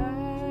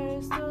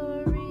 Her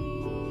story.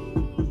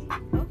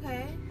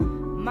 Okay.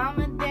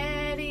 Mama,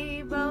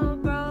 daddy,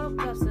 both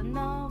broke up, so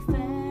no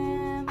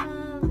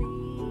family.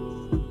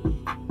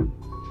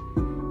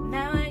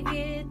 Now I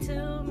get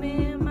to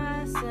me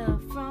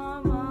myself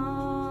from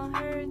all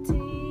her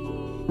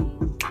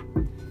team.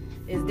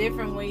 It's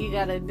different when you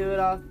gotta do it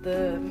off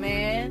the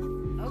man.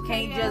 Okay,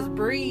 Can't just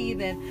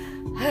breathe and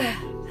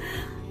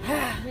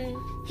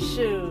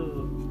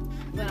shoot.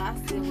 But I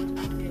feel what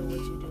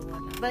you're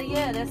doing. But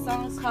yeah, that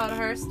song's called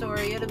Her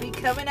Story. It'll be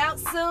coming out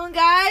soon,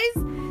 guys.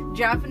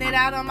 Dropping it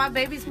out on my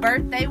baby's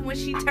birthday when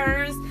she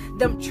turns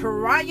them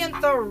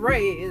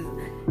triantherays.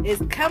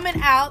 Is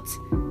coming out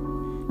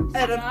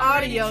at an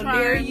audio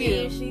near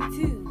you. She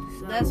too.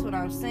 So That's what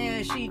I'm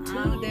saying. She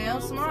too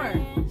damn smart.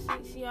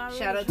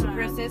 Shout out to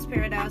Princess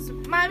Paradise.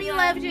 Mommy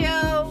loves you.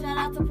 Shout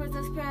out to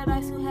Princess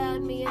Paradise who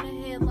had me in a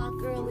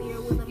headlock earlier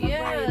with my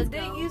Yeah, braids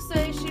didn't go. you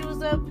say she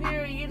was up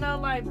here, you know,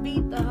 like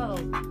beat the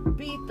hoe,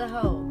 beat the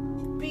hoe,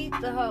 beat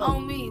the hoe.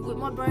 On me with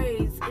my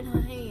braids in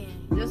her hand.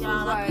 This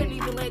Y'all, was I couldn't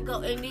like, even let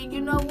go. And then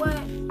you know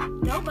what?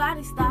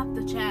 Nobody stopped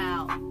the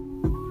child.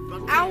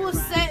 from I was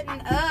Paradise.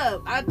 setting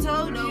up. I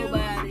told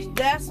Nobody. you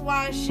that's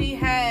why she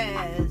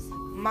has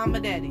mama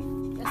daddy.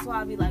 That's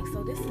why I be like,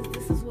 so this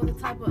is what the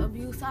type of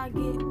abuse I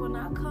get when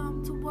I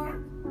come to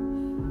work.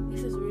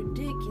 This is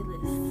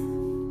ridiculous.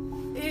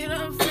 You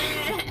know what I'm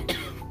saying?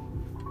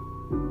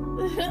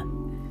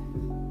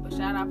 But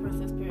shout out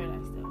Princess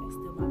Paradise though. That's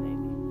still my baby.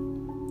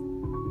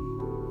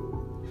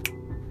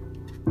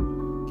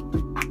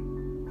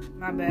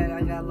 My bad,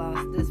 I got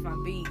lost. This my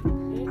beat.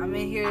 I'm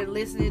in here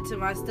listening to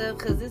my stuff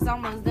because it's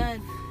almost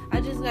done. I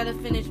just gotta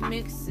finish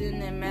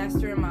mixing and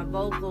mastering my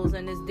vocals,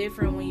 and it's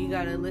different when you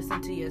gotta listen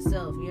to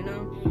yourself, you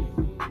know?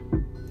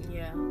 Mm-hmm.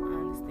 Yeah, I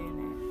understand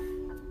that.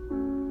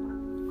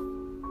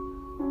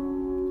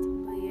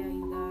 But yeah,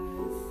 you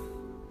guys,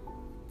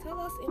 tell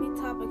us any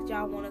topics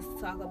y'all want us to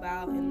talk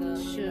about in the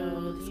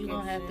Sure, you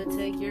gonna have to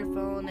take your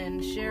phone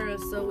and share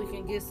us so we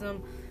can get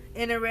some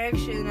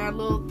interaction. Our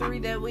little 3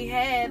 that we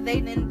had,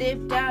 they done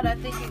dipped out. I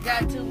think it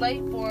got too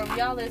late for them.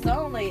 Y'all, it's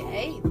only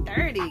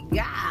 8:30.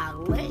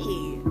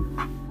 Golly.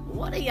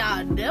 What are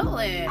y'all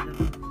doing?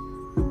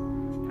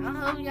 I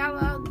hope y'all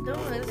are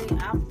doing this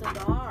after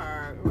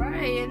dark.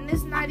 Right, and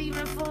it's not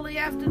even fully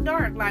after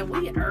dark. Like,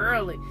 we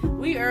early.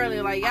 We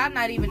early. Like, y'all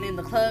not even in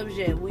the clubs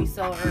yet. We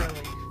so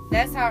early.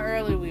 That's how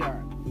early we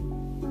are.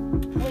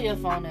 Where your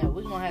phone at?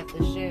 We're gonna have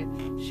to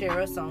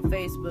share us on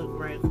Facebook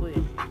right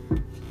quick.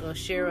 Or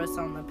share us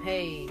on the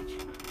page.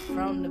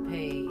 From the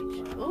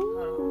page.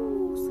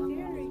 Ooh,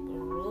 scary.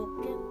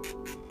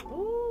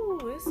 Ooh,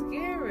 it's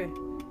scary.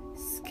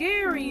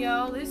 Scary,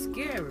 y'all. It's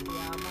scary.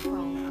 Yeah, my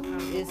phone.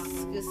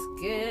 It's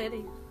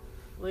scary.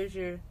 Where's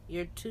your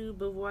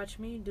tube of Watch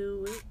Me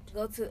Do It?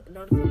 Go to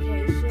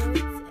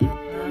notifications and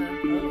let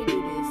me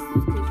do this.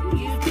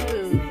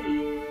 YouTube.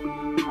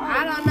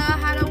 I don't know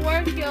how to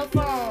work your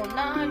phone.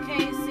 No, I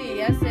can't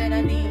see. I said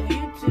I need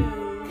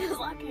YouTube. Because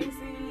I can't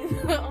see you.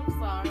 I'm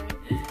sorry.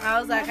 I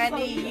was like, I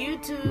need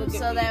YouTube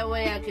so that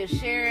way I could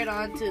share it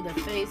onto the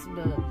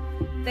Facebook.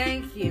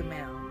 Thank you,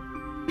 ma'am.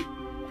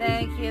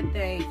 Thank you.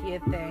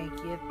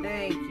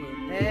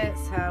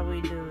 That's how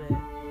we do it.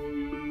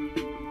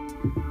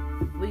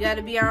 We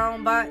gotta be our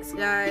own bots,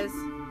 guys.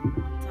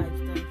 Type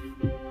stuff.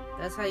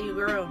 That's how you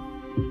grow.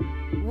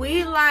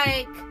 We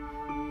like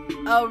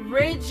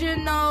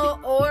original,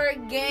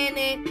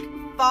 organic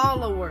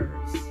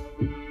followers.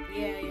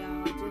 Yeah,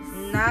 y'all.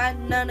 Just Not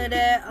none of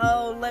that,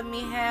 oh, let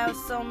me have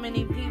so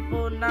many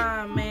people.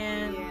 Nah,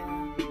 man. yeah.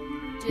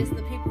 Just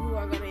the people who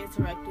are gonna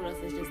interact with us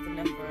is just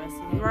enough for us. You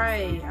know?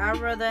 Right. I'd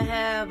rather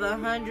have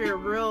 100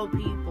 real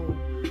people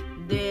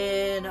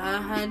than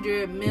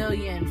 100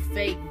 million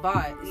fake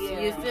bots.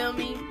 Yeah. You feel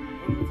me?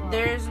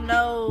 There's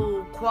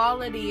no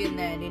quality in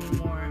that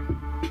anymore.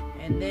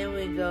 And then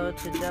we go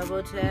to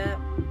double tap.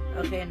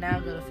 Okay, now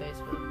go to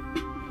Facebook.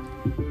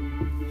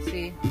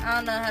 See, I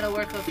don't know how to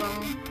work a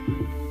phone,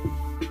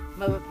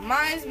 but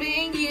mine's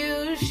being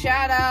used.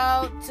 Shout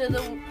out to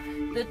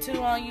the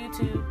 2 on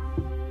YouTube.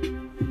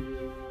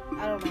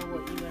 I don't know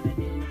what you're gonna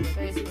do. But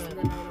Facebook.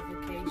 The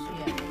notification.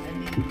 Yeah, I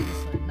need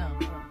this one. No.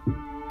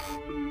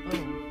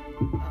 Boom.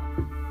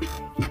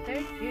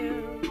 Thank you.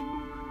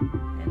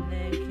 And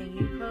then can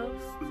you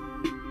post?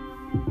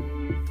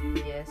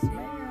 Yes,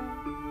 ma'am.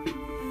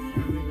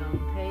 And we're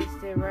gonna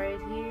paste it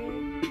right here.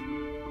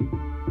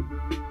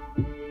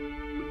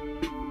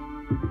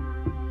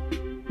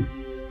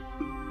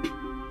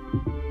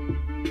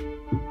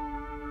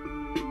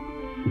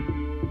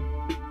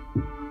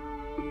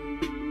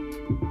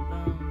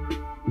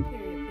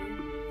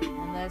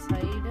 That's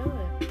how you do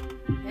it.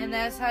 And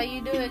that's how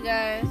you do it,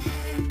 guys.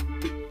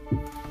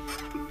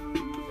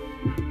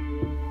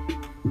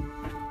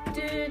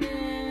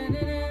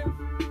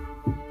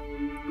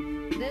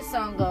 This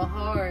song go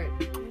hard.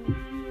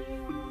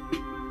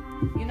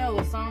 You know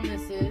what song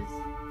this is?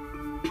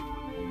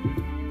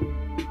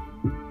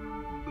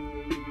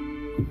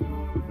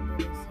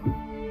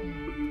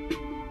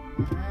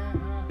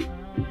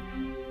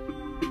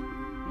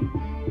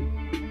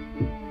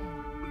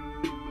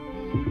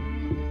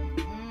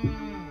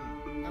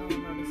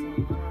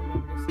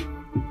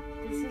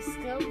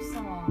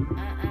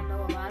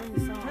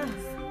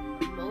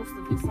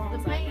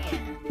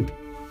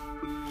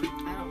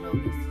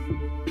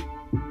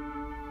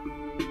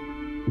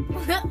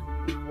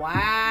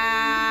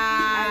 Wow.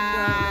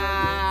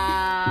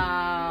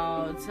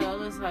 Tell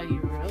us how you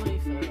really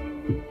feel.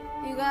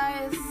 You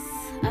guys,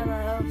 I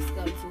love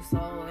Sculpture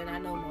Soul, and I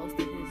know most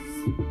of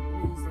his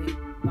music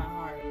by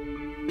heart,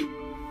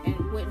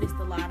 and witnessed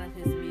a lot of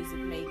his music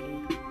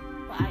making.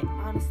 But I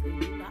honestly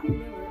do not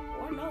remember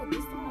or know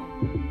this song.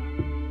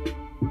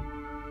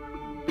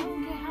 I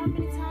don't care how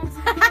many times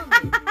he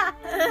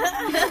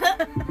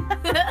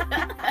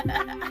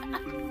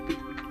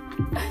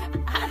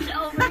I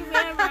don't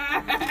remember.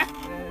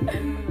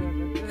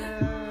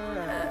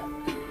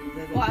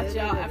 Watch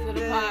y'all after the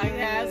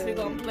podcast. We're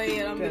gonna play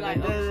it. I'm gonna be like,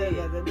 oh shit.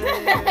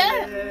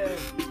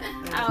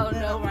 I don't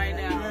know right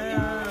now.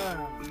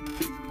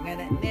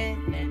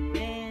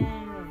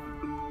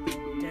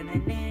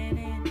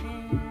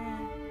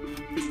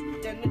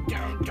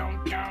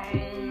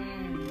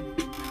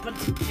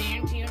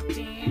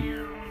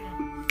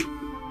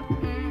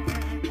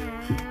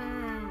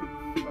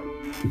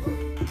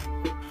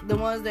 The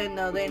ones that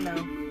know, they know.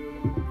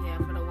 Yeah,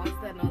 for the ones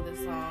that know this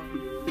song,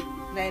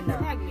 They know.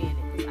 tag me in it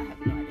because I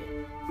have no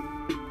idea.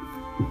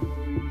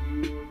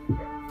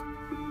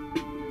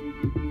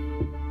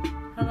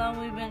 How long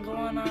we been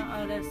going on?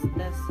 Oh,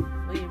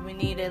 we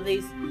need at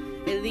least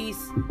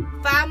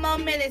 5 more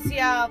minutes,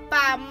 y'all.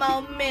 5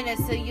 more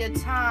minutes of your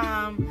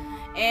time,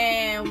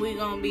 and we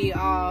gonna be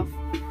off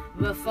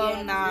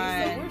before 9.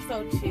 So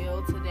we're so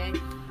chill today.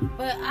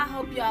 But I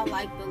hope y'all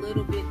liked the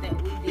little bit that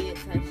we did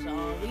touch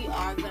on. We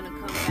are gonna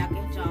come back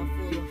at y'all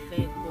full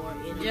effect, more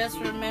energy. Just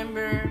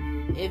remember,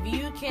 if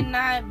you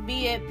cannot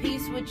be at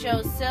peace with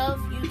yourself,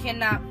 you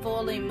cannot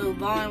fully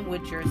move on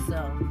with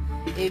yourself.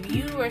 If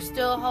you are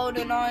still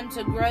holding on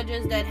to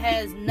grudges that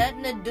has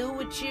nothing to do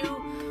with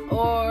you,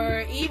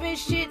 or even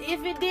shit,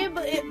 if it did,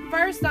 but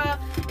first off,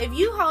 if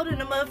you holding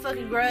a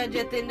motherfucking grudge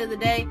at the end of the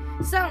day,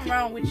 something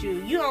wrong with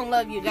you. You don't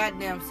love your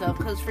goddamn self,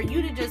 because for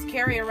you to just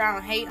carry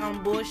around hate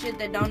on bullshit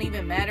that don't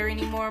even matter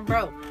anymore,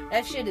 bro,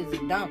 that shit is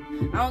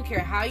dumb. I don't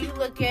care how you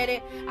look at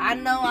it. I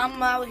know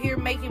I'm out here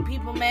making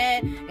people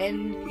mad,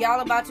 and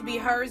y'all about to be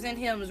hers and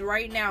hims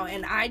right now,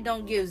 and I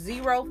don't give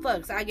zero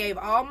fucks. I gave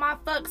all my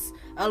fucks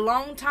a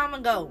long time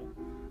ago.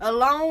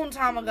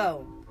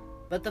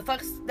 But the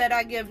fucks that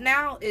I give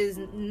now is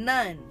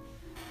none.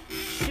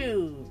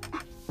 Shoot.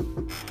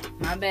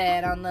 My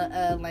bad on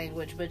the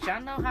language, but y'all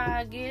know how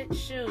I get.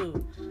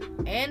 Shoot.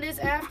 And it's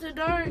after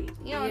dark.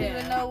 You don't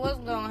even know what's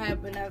gonna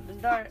happen after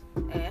dark.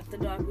 After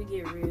dark, we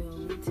get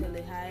real. We tell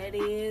it how it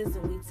is,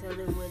 and we tell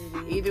it what it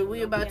is. Either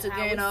we about to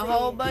gain a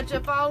whole bunch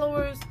of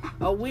followers,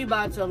 or we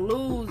about to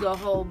lose a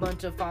whole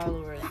bunch of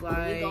followers.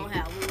 Like,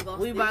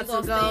 we about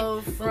to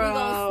go from. We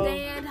gonna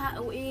stand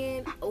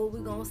in, or we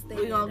gonna stand.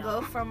 We gonna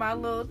go from our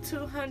little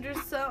 200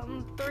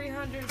 something,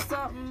 300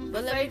 something.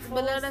 But let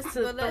us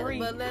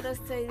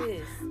say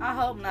this. I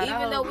hope not.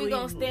 Even though we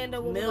gonna stand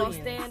on what we gonna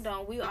stand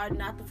on, we are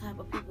not the type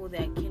of people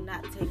that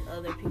cannot take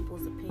other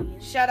people's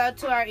opinions. Shout out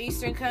to our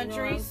Eastern countries.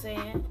 You know what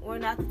I'm saying? We're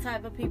not the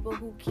type of people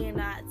who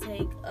cannot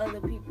take other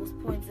people's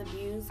points of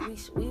views.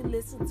 We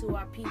listen to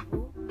our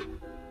people.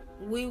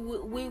 We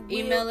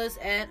email us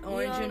at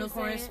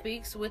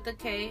orangeunicornspeaks with a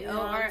K,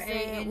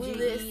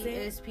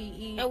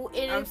 ORANGESPE.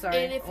 I'm sorry.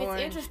 And if it's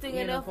interesting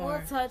enough,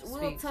 we'll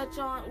touch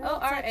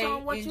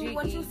on what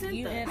you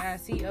sent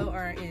us.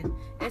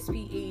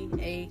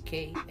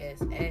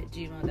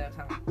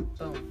 UNICORNSPEAKS@gmail.com.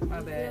 Boom.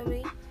 My bad. You feel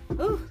me?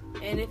 Ooh.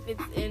 And if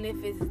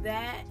it's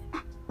that,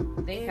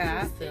 think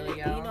how I feel, y'all.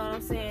 You know what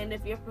I'm saying?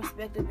 If your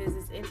perspective is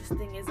as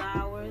interesting as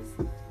ours.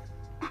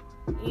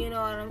 You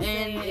know what I'm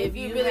saying? And if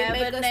you really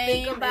have a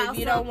name, if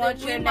you don't want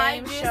your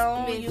name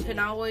shown, you can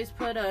always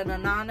put an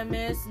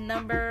anonymous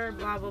number,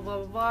 blah, blah, blah,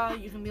 blah, blah.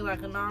 You can be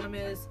like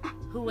anonymous,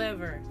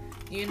 whoever,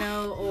 you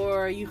know,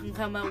 or you can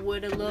come up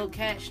with a little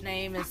catch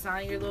name and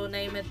sign your little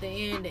name at the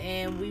end,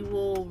 and we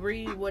will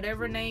read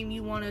whatever name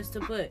you want us to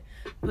put.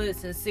 Put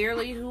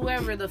sincerely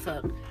whoever the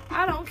fuck.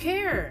 I don't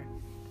care.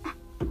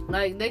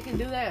 Like, they can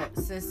do that.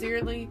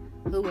 Sincerely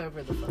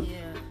whoever the fuck.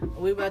 Yeah.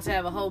 We about to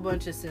have a whole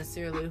bunch of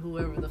sincerely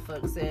whoever the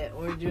fuck said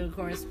Orange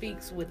Unicorn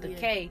Speaks with the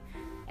K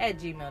at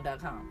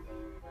gmail.com.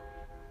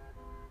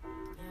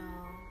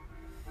 Y'all,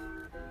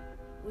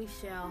 we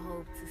shall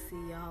hope to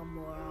see y'all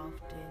more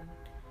often.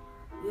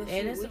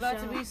 And it's about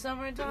to be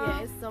summertime.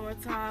 Yeah, it's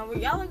summertime.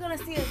 Y'all are gonna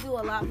see us do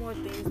a lot more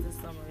things this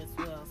summer as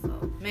well.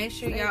 So make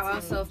sure y'all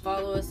also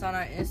follow us on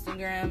our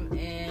Instagram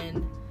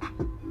and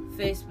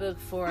Facebook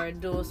for our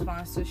dual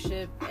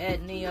sponsorship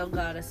at Neo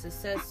Goddess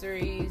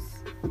Accessories.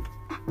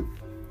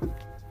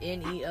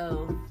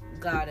 NEO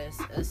Goddess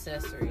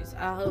Accessories.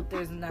 I hope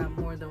there's not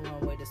more than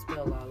one way to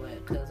spell all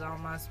that, because all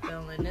my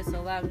spelling, it's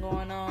a lot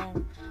going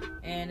on,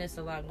 and it's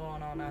a lot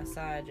going on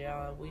outside,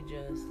 y'all. We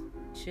just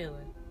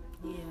chilling.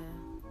 Yeah,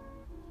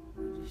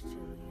 we just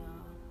chilling,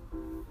 y'all.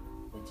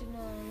 But you know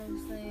what I'm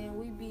saying?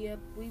 We be up,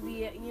 you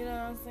know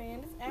what I'm saying?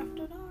 It's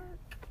after dark.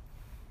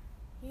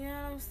 You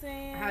know what I'm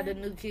saying? How the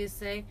new kids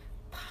say,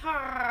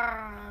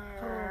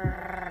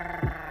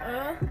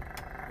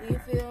 you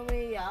feel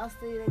me? Y'all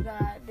see the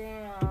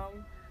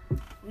goddamn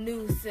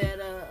new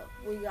setup.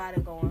 We got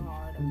it going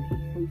hard over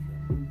here.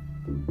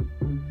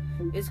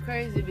 It's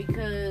crazy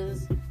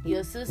because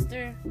your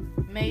sister,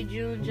 May,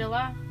 June,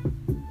 July,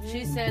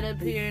 she sat up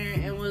here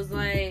and was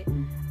like,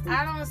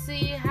 I don't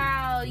see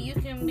how you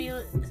can be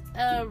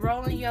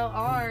rolling your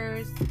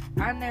R's.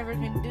 I never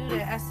can do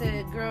that. I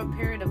said, girl,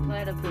 Perry the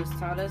Platypus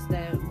taught us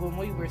that when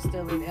we were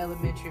still in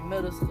elementary,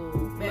 middle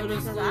school,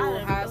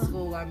 high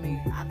school, I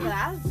mean. I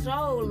was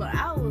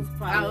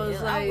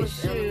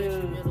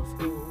elementary, middle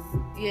school.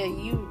 Yeah,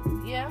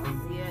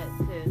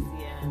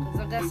 Because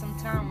I got some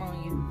time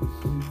on you.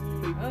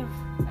 I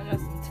got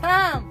some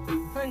time.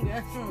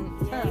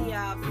 Yeah,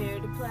 y'all, Perry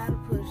the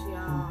Platypus,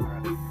 y'all.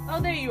 Oh,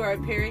 there you are,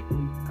 Perry.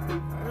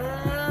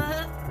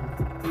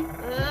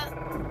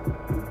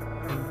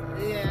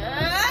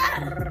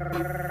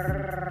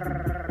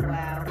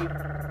 Wow.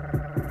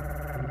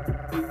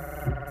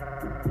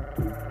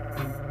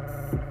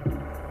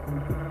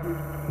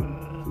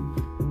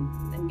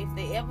 If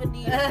they ever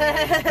need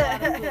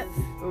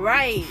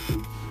right.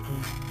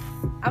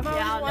 I've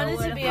always wanted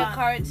to be a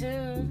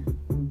cartoon.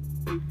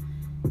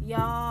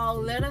 Y'all,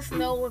 let us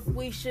know if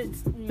we should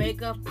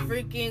make a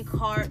freaking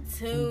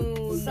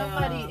cartoon.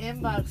 Somebody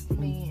inboxed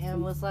me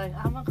and was like,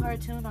 I'm a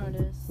cartoon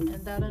artist,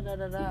 and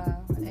da-da-da-da-da.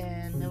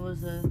 And it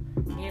was a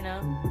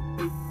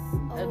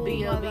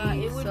B.O.B.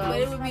 It would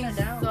be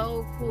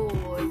so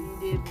cool if you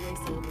did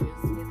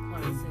voiceovers with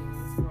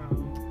cartoons,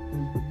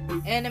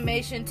 bro.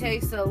 Animation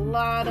takes a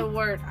lot of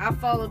work. I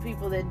follow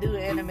people that do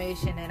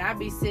animation, and I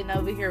be sitting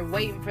over here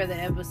waiting for the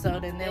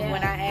episode, and then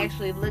when I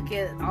actually look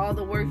at all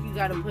the work you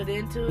gotta put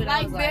into it,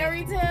 I was like,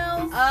 Fairy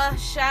Tales.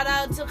 Shout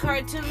out to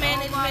Cartoon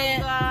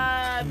Management. Oh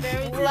my God,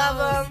 Fairy Tales. Love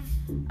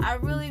them. I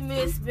really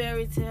miss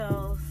Fairy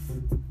Tales.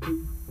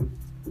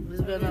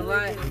 It's been a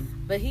lot,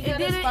 but he got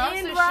a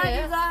sponsorship. End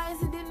right, you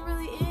guys. It didn't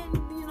really end,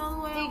 you know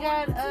the way he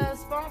got a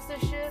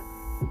sponsorship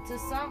to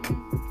something.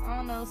 I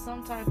don't know,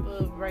 some type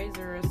of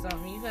razor or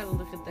something. You gotta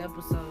look at the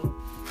episode.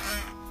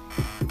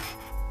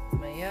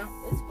 But yeah,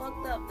 it's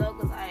fucked up though,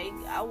 cause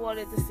I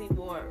wanted to see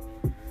more.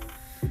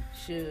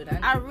 Shoot,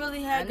 I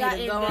really had got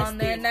to go on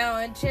there now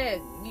and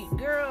check,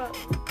 girl.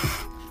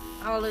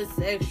 All this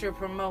extra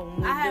promoting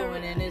we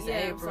doing in this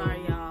April. Sorry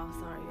y'all.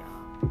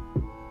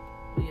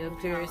 We up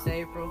here, it's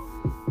April,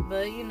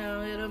 but you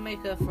know it'll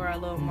make up for our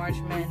little March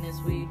Madness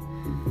we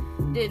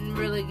didn't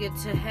really get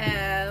to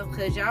have,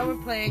 because y'all were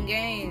playing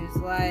games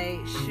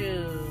like,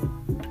 shoot,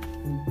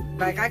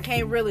 like I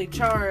can't really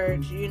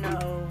charge, you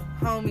know,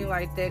 homie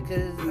like that,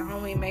 because the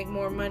homie make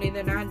more money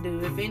than I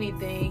do. If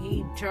anything,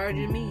 he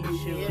charging me,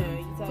 shoot.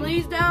 Yeah,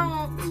 please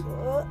don't.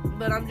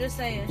 But I'm just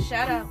saying,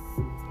 shout out.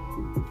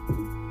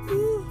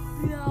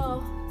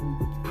 Yo,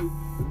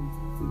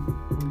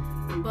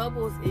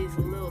 Bubbles is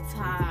a little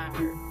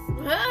tired.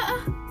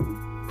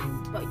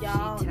 But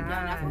y'all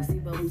not gonna see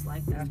Bubbles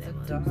like this. After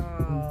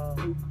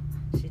dog.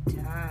 She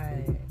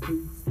tired.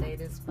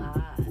 Stayed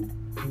inspired.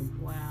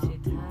 Wow. She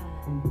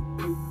tired.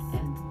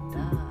 After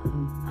dog.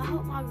 I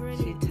hope my granny.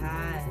 She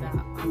tired.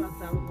 I'm about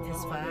to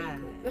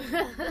inspired.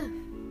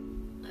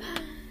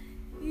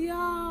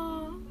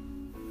 Y'all.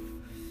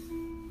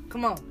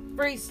 Come on,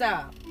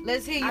 freestyle.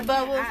 Let's hear you,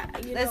 Bubbles.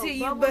 Let's hear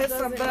you burst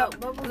some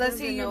bubbles. Let's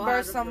hear you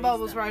burst some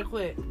bubbles right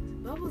quick.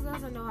 Bubbles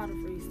doesn't know how to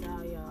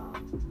freestyle, y'all.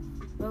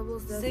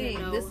 Bubbles doesn't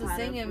know this how a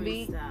singing to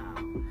beat.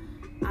 freestyle.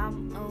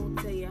 I'm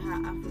gonna tell you how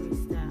I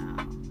freestyle.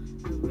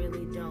 I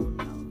really don't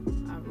know.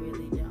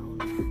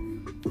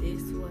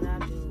 This is what I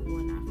do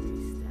when I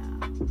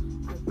freestyle.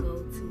 I go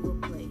to a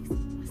place, I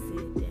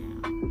sit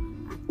down,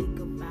 I think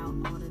about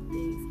all the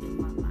things in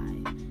my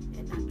life,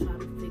 and I try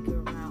to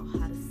figure out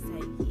how to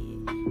say it.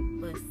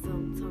 But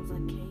sometimes I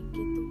can't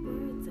get the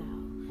words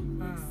out,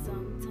 and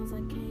sometimes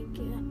I can't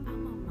get it out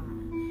my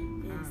mind,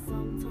 and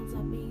sometimes I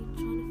be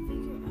trying to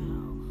figure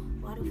out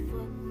why the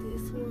fuck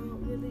this world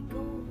really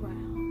go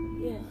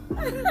round. Yeah.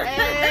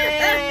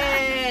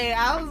 Hey,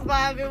 I was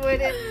vibing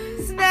with it.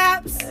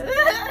 Snaps.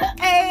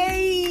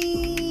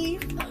 Hey.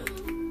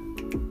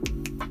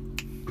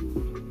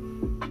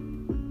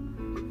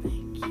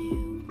 Thank you.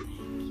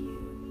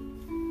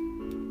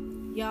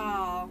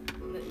 Y'all,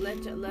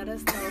 let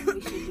us know if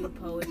we should do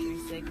poetry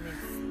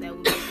segments. That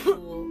would be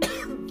cool.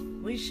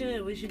 We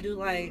should do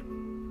like,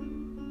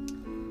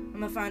 I'm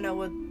gonna find out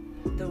what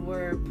the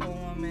word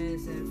poem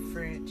is in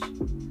French.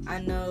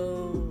 I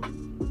know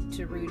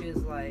to read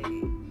is like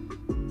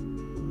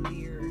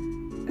Lyre,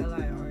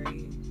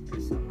 L-I-R-E, or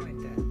something like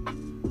that.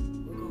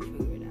 We're gonna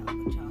figure it out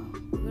with y'all.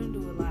 We're gonna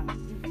do it live.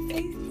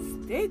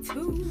 Stay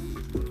tuned.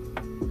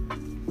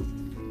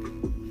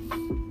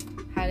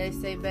 How they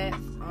say back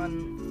on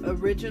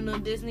original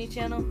Disney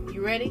Channel.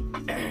 You ready?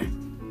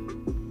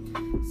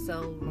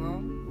 So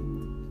long,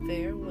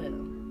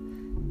 farewell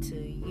to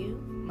you,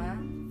 my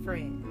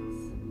friends.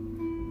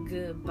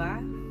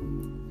 Goodbye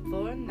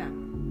for now.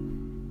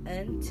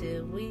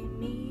 Until we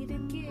meet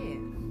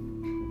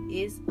again.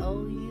 It's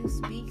OU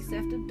Speaks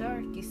After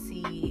Dark, you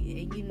see.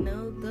 And you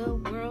know the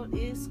world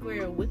is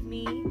square with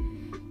me.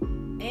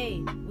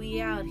 Hey,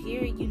 we out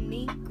here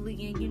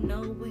uniquely, and you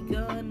know we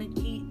gonna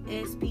keep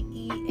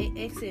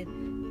SPEAXing.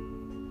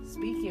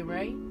 Speaking,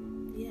 right?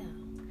 Yeah.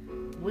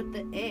 With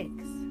the X.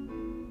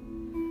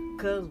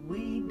 'Cause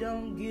we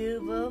don't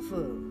give a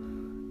fuck.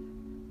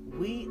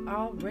 We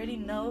already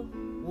know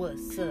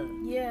what's up.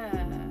 Yeah.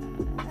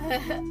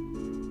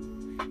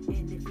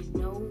 And if you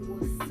know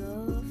what's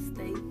up,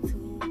 stay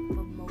tuned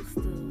for more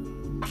stuff.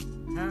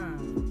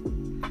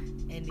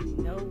 And if you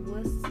know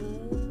what's up,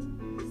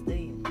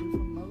 stay tuned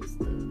for more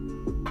stuff.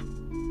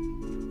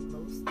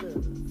 More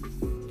stuff.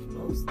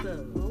 More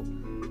stuff.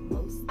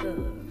 More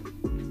stuff.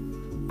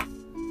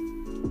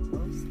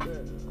 More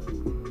stuff.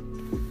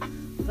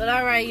 But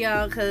alright,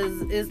 y'all, because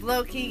it's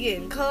low-key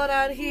getting cold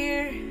out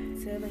here.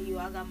 Telling you,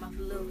 I got my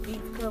little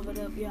feet covered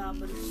up, y'all,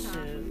 but it's time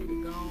for me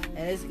to go on.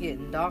 And it's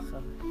getting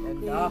darker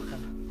and darker.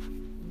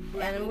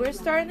 And we're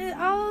starting it.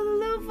 Oh, the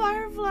little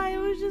firefly. It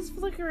was just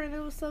flickering. It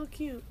was so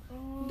cute.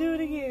 Oh, Do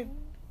it again.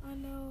 I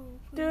know.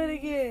 Do it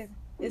again.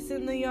 It's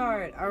in the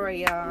yard. Alright,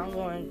 y'all. I'm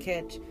going to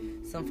catch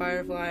some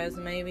fireflies,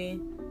 maybe.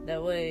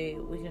 That way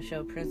we can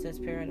show Princess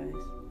Paradise.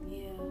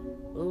 Yeah.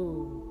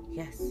 Ooh,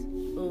 yes.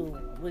 Ooh,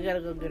 we got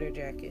to go get her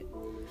jacket.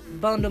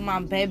 Bundle my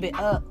baby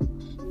up.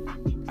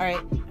 Alright.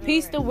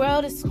 Peace, the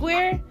world is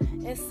square.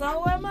 And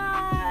so am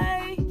I.